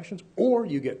minutes for questions, or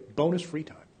you get bonus free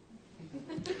time.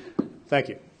 Thank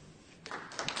you.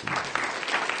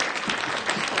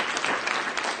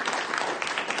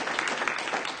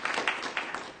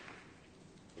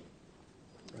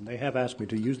 And they have asked me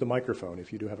to use the microphone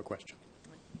if you do have a question.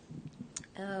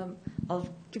 I'll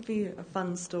give you a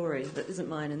fun story that isn't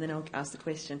mine, and then I'll ask the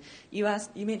question. You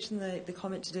mentioned the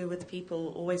comment to do with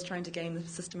people always trying to game the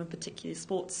system, in particular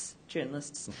sports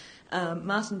journalists.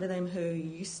 Martin Bitham, who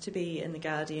used to be in The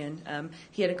Guardian,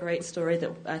 he had a great story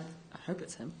that I hope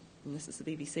it's him, unless it's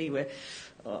the BBC, where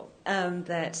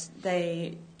that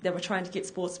they were trying to get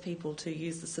sports people to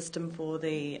use the system for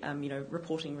the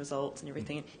reporting results and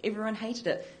everything, and everyone hated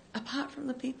it, apart from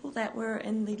the people that were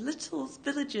in the little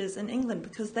villages in England,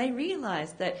 because they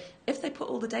realised that if they put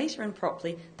all the data in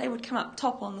properly, they would come up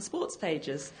top on the sports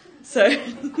pages. So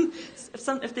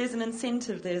if there's an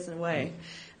incentive, there's a way.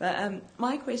 But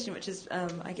my question, which is,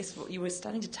 I guess, what you were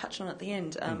starting to touch on at the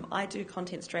end, I do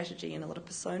content strategy and a lot of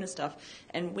persona stuff,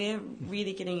 and we're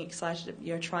really getting excited,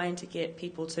 trying to get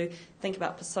people to think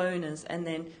about personas and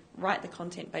then write the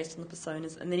content based on the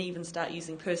personas, and then even start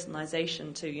using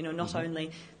personalization to, not only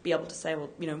be able to say, well,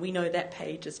 we know that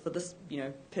page is for this,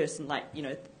 person, like,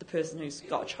 the person who's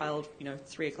got a child,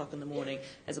 3 o'clock in the morning,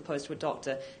 as opposed to a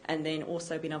doctor, and then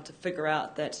also being able to figure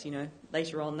out that,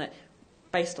 later on that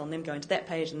based on them going to that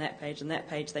page and that page and that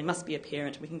page, they must be a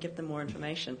parent. We can give them more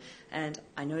information. And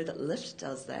I know that Lyft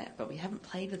does that, but we haven't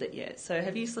played with it yet. So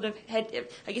have you sort of had,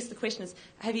 I guess the question is,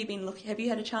 have you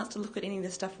had a chance to look at any of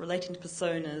the stuff relating to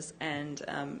personas and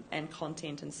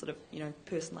content and sort of,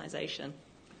 personalization?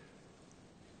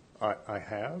 I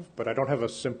have, but I don't have a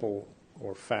simple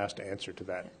or fast answer to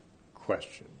that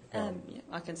question.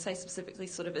 I can say specifically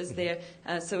sort of, is there,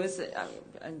 and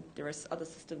there are other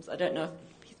systems, I don't know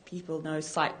if people know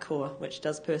Sitecore, which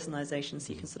does personalization,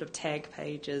 so you can sort of tag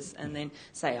pages and then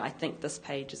say, I think this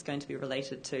page is going to be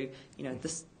related to,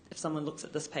 this. If someone looks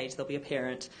at this page, they'll be a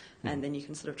parent, and then you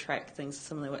can sort of track things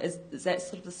similarly. Is that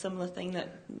sort of a similar thing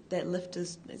that Lyft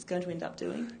is going to end up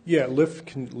doing? Yeah,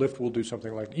 Lyft will do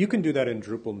something like that. You can do that in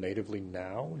Drupal natively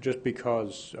now, just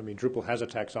because, Drupal has a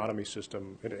taxonomy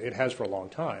system. It has for a long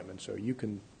time, and so you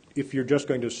can, if you're just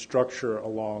going to structure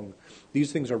along,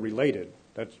 these things are related.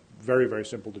 That's very, very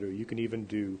simple to do. You can even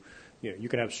do, you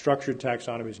can have structured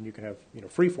taxonomies and you can have,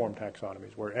 free-form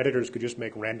taxonomies where editors could just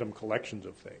make random collections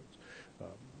of things.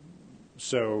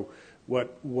 So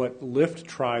what Lyft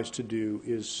tries to do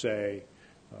is say,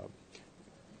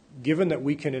 given that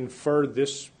we can infer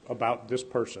this about this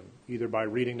person, either by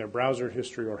reading their browser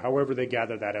history or however they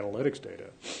gather that analytics data,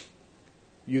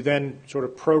 you then sort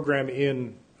of program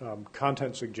in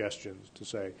content suggestions to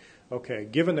say, okay,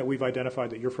 given that we've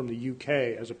identified that you're from the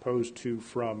UK as opposed to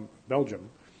from Belgium,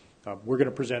 we're going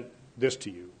to present this to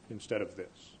you instead of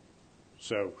this.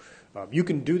 So you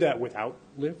can do that without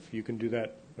Lyft. You can do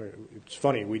that. It's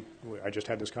funny. I just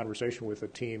had this conversation with a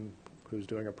team who's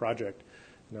doing a project,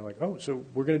 and they're like, oh, so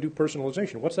we're going to do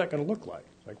personalization. What's that going to look like?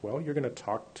 It's like, well, you're going to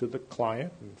talk to the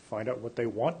client and find out what they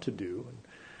want to do. And,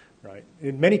 right?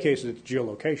 In many cases, it's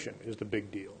geolocation is the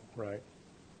big deal, right?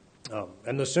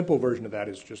 And the simple version of that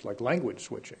is just like language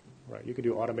switching, right? You can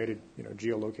do automated,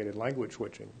 geolocated language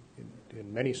switching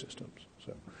in many systems.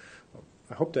 So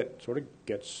I hope that sort of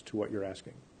gets to what you're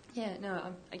asking. Yeah, no,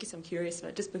 I guess I'm curious about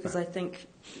it just because I think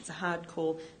it's a hard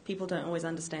call. People don't always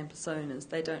understand personas.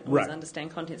 They don't always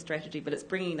understand content strategy, but it's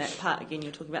bringing that part, again,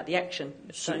 you're talking about the action.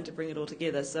 It's starting to bring it all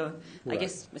together. So I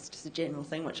guess it's just a general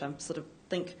thing, which I'm sort of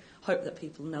hope that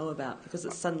people know about because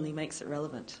it suddenly makes it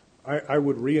relevant. I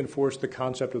would reinforce the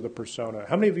concept of the persona.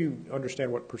 How many of you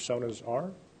understand what personas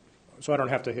are? So I don't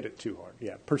have to hit it too hard.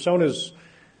 Yeah, personas,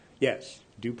 yes,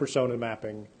 do persona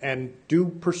mapping and do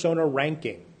persona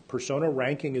ranking. Persona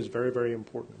ranking is very, very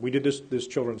important. We did this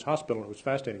children's hospital, and it was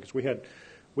fascinating because we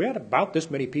had about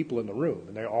this many people in the room,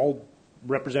 and they all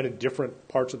represented different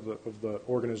parts of the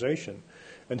organization.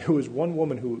 And there was one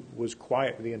woman who was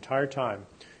quiet the entire time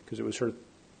because it was her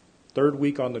third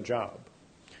week on the job,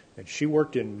 and she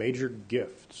worked in major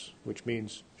gifts, which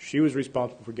means she was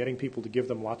responsible for getting people to give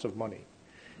them lots of money.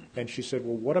 And she said,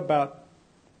 well, what about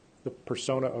the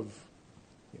persona of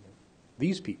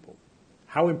these people?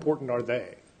 How important are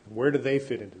they? Where do they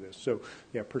fit into this? So,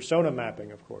 yeah, persona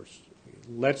mapping, of course,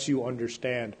 lets you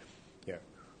understand,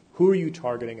 who are you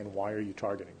targeting and why are you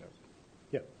targeting them?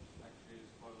 Yeah. Actually,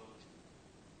 there's quite a lot of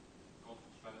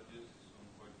content strategists, some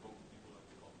quite vocal people like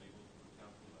Drupal people, for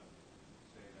example, that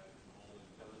say that all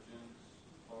intelligence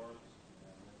parts and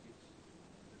analytics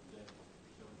is the death of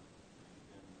persona.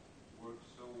 You can work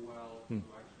so well to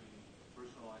actually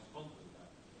personalize content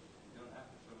that you don't have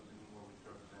personas anymore which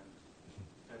represent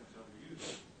 10% of the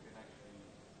users. You can actually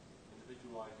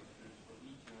individualize experience for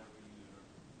each and every user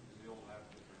because they all have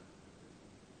different.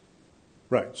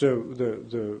 Right. So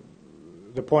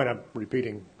the point I'm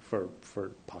repeating for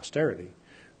posterity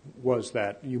was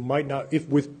that you might not, if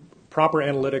with proper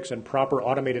analytics and proper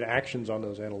automated actions on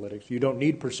those analytics, you don't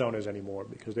need personas anymore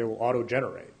because they will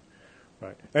auto-generate.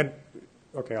 Right. And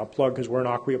okay, I'll plug because we're an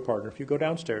Acquia partner. If you go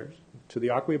downstairs to the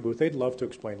Acquia booth, they'd love to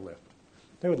explain Lift.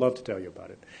 They would love to tell you about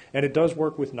it. And it does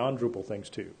work with non-Drupal things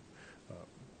too.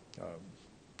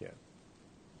 Yeah.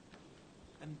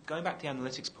 And going back to the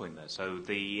analytics point there, so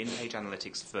the in-page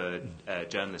analytics for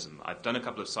journalism, I've done a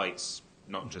couple of sites,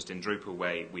 not just in Drupal,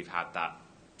 where we've had that,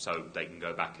 so they can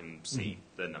go back and see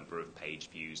the number of page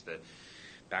views, the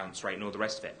bounce rate, and all the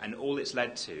rest of it. And all it's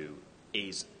led to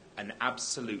is an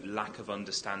absolute lack of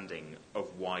understanding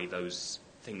of why those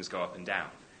things go up and down.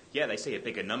 Yeah, they see a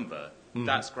bigger number.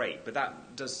 That's great, but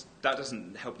that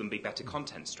doesn't help them be better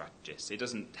content strategists. It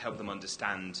doesn't help them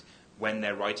understand when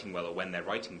they're writing well or when they're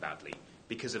writing badly,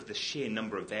 because of the sheer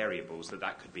number of variables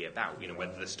that could be about.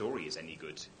 Whether the story is any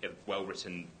good. A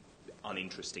well-written,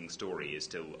 uninteresting story is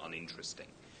still uninteresting.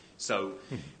 So,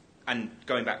 and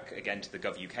going back again to the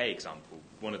GovUK example,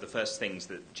 one of the first things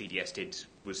that GDS did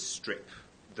was strip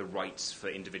the rights for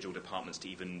individual departments to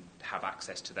even have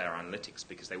access to their analytics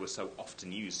because they were so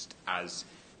often used as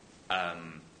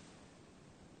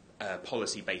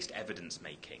policy-based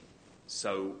evidence-making.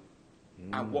 So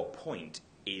at what point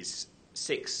is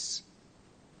 6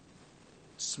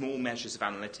 small measures of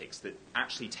analytics that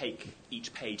actually take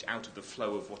each page out of the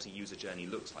flow of what a user journey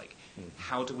looks like?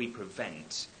 How do we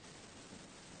prevent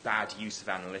bad use of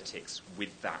analytics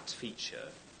with that feature?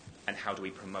 And how do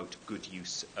we promote good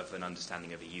use of an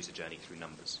understanding of a user journey through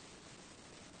numbers?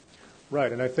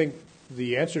 Right, and I think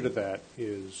the answer to that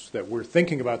is that we're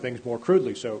thinking about things more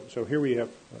crudely. So here we have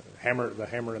the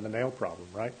hammer and the nail problem,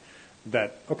 right?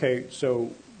 That, okay,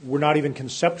 so we're not even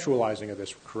conceptualizing of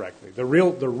this correctly. The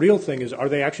real thing is, are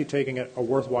they actually taking a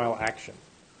worthwhile action?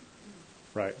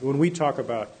 Right. When we talk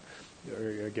about,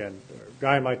 again, a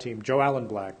guy on my team, Joe Allen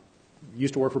Black,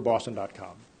 used to work for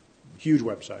Boston.com. Huge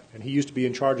website, and he used to be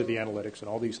in charge of the analytics and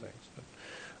all these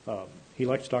things. He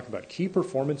likes to talk about key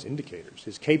performance indicators,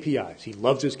 his KPIs. He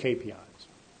loves his KPIs.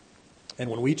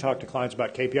 And when we talk to clients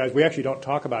about KPIs, we actually don't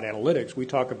talk about analytics. We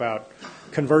talk about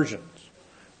conversions,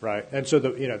 right? And so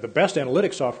the best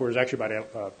analytics software is actually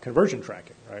about conversion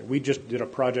tracking, right? We just did a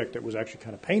project that was actually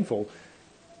kind of painful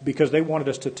because they wanted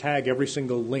us to tag every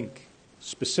single link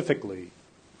specifically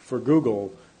for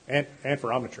Google and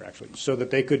for Omniture, actually, so that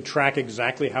they could track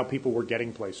exactly how people were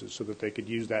getting places so that they could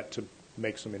use that to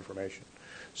make some information.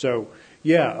 So,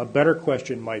 yeah, a better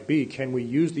question might be, can we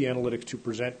use the analytics to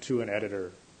present to an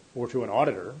editor or to an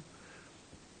auditor?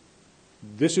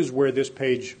 This is where this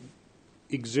page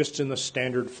exists in the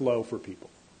standard flow for people.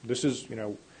 This is,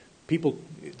 people,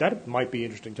 that might be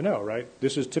interesting to know, right?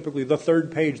 This is typically the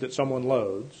third page that someone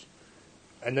loads,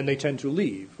 and then they tend to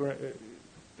leave, right?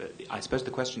 But I suppose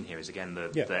the question here is, again,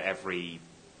 that every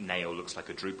nail looks like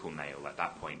a Drupal nail at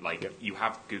that point. Like, you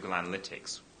have Google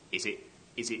Analytics. Is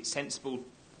it sensible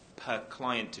per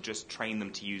client to just train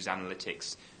them to use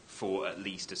analytics for at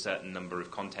least a certain number of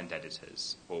content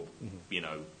editors or,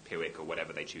 Piwik or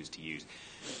whatever they choose to use?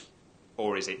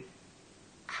 Or is it,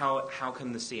 how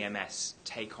can the CMS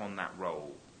take on that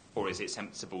role? Or is it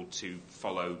sensible to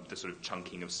follow the sort of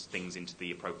chunking of things into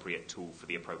the appropriate tool for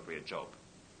the appropriate job?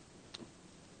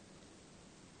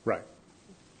 Right.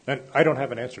 And I don't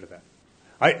have an answer to that.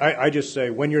 I just say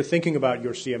when you're thinking about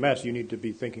your CMS, you need to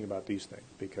be thinking about these things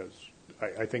because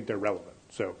I think they're relevant.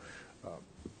 So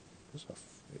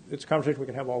it's a conversation we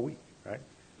can have all week, right?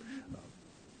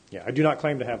 I do not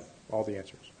claim to have all the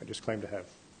answers. I just claim to have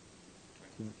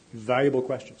valuable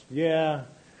questions. Yeah.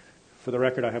 For the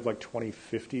record, I have like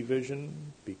 20/50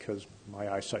 vision because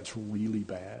my eyesight's really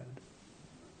bad.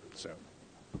 So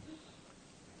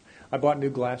I bought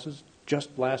new glasses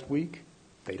just last week.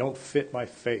 They don't fit my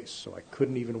face, so I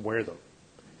couldn't even wear them.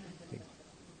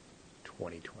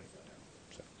 2020.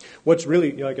 So, what's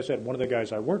really, like I said, one of the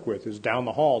guys I work with is down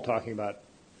the hall talking about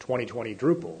 2020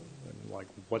 Drupal, and like,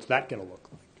 what's that going to look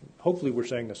like? Hopefully we're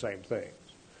saying the same things.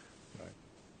 Right?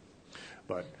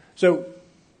 But, so,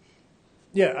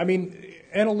 yeah, I mean,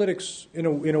 analytics in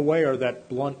a way are that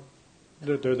blunt,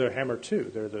 they're the hammer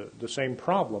too. They're the same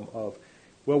problem of,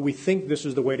 well, we think this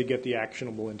is the way to get the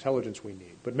actionable intelligence we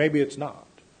need, but maybe it's not.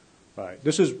 Right?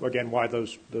 This is, again, why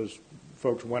those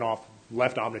folks went off,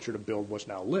 left Omniture to build what's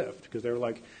now Lyft, because they were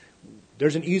like,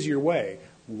 there's an easier way.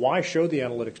 Why show the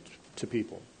analytics to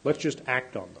people? Let's just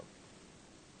act on them.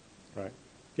 Right?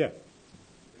 Yeah.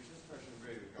 It's just a question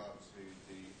really with regards to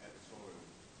the editorial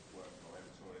work or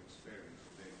editorial experience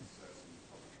within certain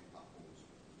publishing platforms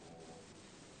or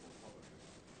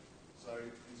publishers. So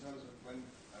in terms of when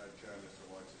journalists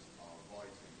or writers are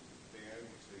writing, being able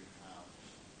to have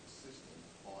a system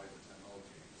by the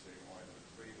technology to either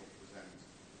retrieve or present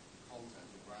content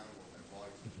around what they're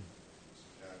writing,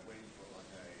 when you've got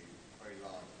like a very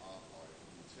large archive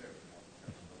of material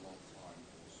that for a long time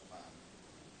or span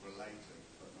related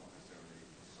but not necessarily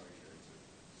associated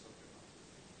subject matter,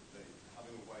 that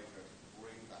having a way to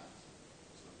bring that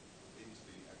sort of into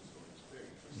the editorial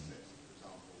experience to assist, for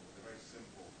example, a very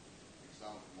simple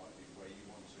example might be where you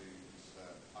want to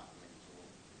insert backlinks or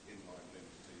inline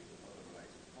links to other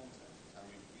related content,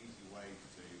 having easy ways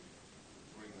to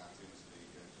bring that into the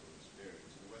editorial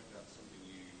experience, and whether that's something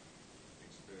you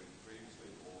experienced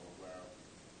previously or aware of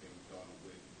being done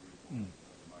with Drupal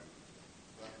at the moment.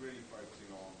 But that's really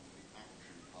focusing on the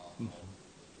action part of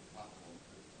the platform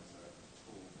as a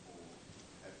tool for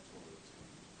editorial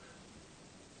teams.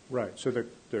 Right. So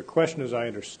the question, as I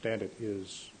understand it,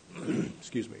 is,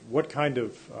 excuse me, what kind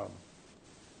of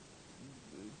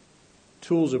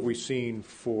tools have we seen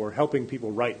for helping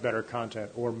people write better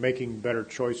content or making better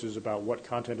choices about what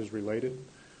content is related,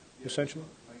 essentially?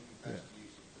 Making best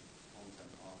use of the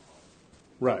content archive.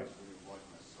 Right. When you're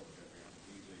writing a subject, we have to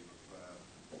easily refer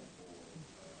or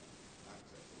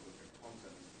access or look at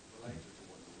content related to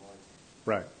what you're writing.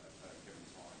 Right. At a given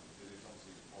time. Because it's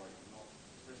obviously quite not,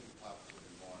 especially in collaborative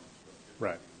environments, but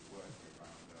Right. working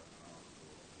around an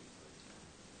article or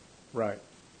piece. Right.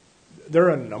 There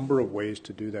are a number of ways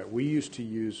to do that. We used to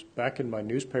use, back in my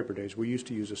newspaper days, we used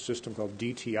to use a system called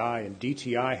DTI, and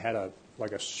DTI had a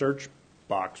search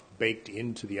box baked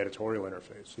into the editorial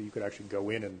interface, so you could actually go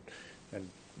in and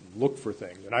look for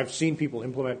things. And I've seen people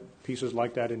implement pieces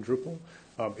like that in Drupal.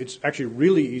 It's actually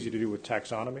really easy to do with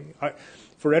taxonomy.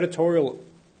 For editorial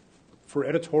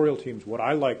teams, what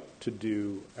I like to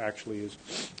do actually is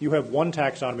you have one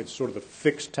taxonomy that's sort of the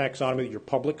fixed taxonomy that your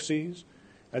public sees,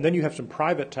 and then you have some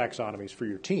private taxonomies for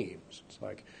your teams. It's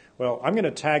like, well, I'm going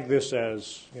to tag this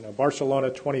as Barcelona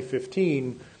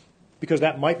 2015 because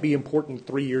that might be important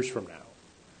 3 years from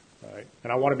now, right?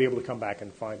 And I want to be able to come back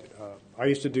and find it. I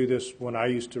used to do this when I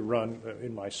used to run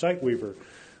in my site weaver.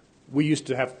 We used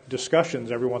to have discussions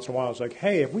every once in a while. It's like,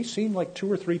 hey, have we seen like 2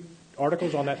 or 3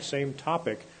 articles on that same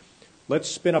topic? Let's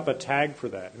spin up a tag for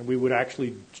that. And we would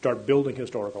actually start building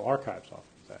historical archives off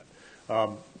of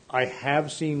that. I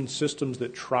have seen systems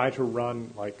that try to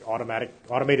run like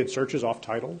automated searches off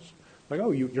titles. Like,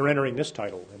 oh, you're entering this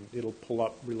title, and it'll pull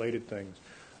up related things.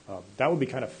 That would be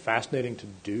kind of fascinating to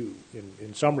do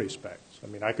in some respects. I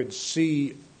mean, I could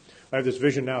see, I have this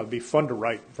vision now, it'd be fun to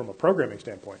write from a programming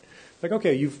standpoint. Like,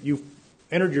 okay, you've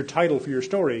entered your title for your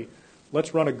story.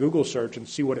 Let's run a Google search and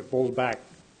see what it pulls back,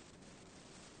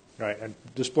 right, and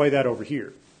display that over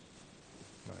here.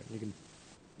 Right, you can.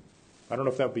 I don't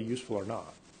know if that would be useful or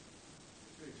not.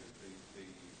 It's really just the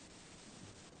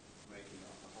making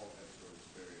the whole editorial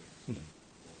experience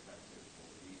more effective or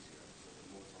easier, so that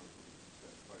more time you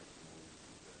can focus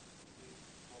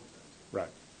on the content.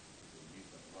 Right. Use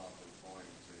that rather than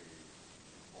trying to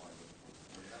find other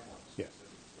content. I mean, that might be Yeah.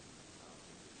 specific.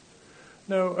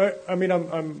 No, I mean,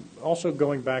 I'm also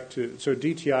going back to, so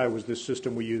DTI was this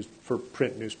system we used for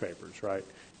print newspapers, right?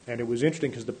 And it was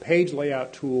interesting because the page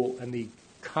layout tool and the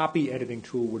copy editing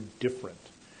tool were different.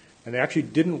 And they actually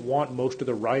didn't want most of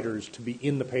the writers to be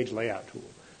in the page layout tool.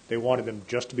 They wanted them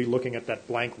just to be looking at that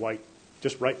blank white,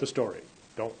 just write the story.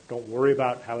 Don't worry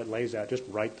about how it lays out, just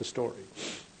write the story.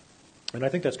 And I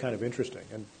think that's kind of interesting.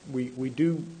 And we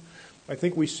do, I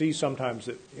think we see sometimes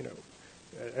that,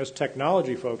 as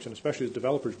technology folks, and especially as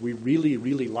developers, we really,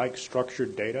 really like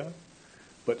structured data,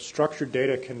 but structured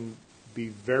data can be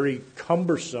very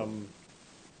cumbersome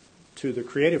to the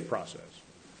creative process.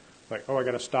 Like, oh, I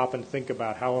got to stop and think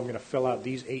about how I'm going to fill out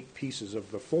these 8 pieces of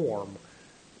the form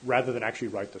rather than actually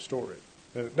write the story.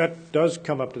 That does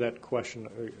come up to that question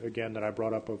again that I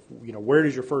brought up of, where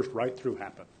does your first write-through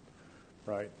happen?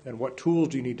 right? And what tools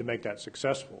do you need to make that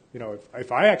successful? You know,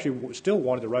 if I actually still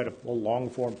wanted to write a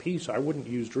long-form piece, I wouldn't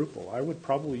use Drupal. I would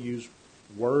probably use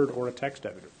Word or a text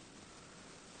editor,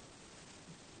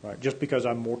 right? Just because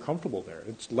I'm more comfortable there.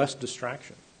 It's less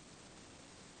distraction.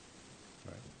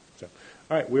 Right? So,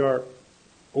 all right, we are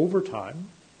over time.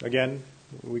 Again,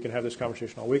 we can have this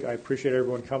conversation all week. I appreciate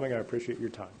everyone coming. I appreciate your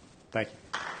time. Thank you.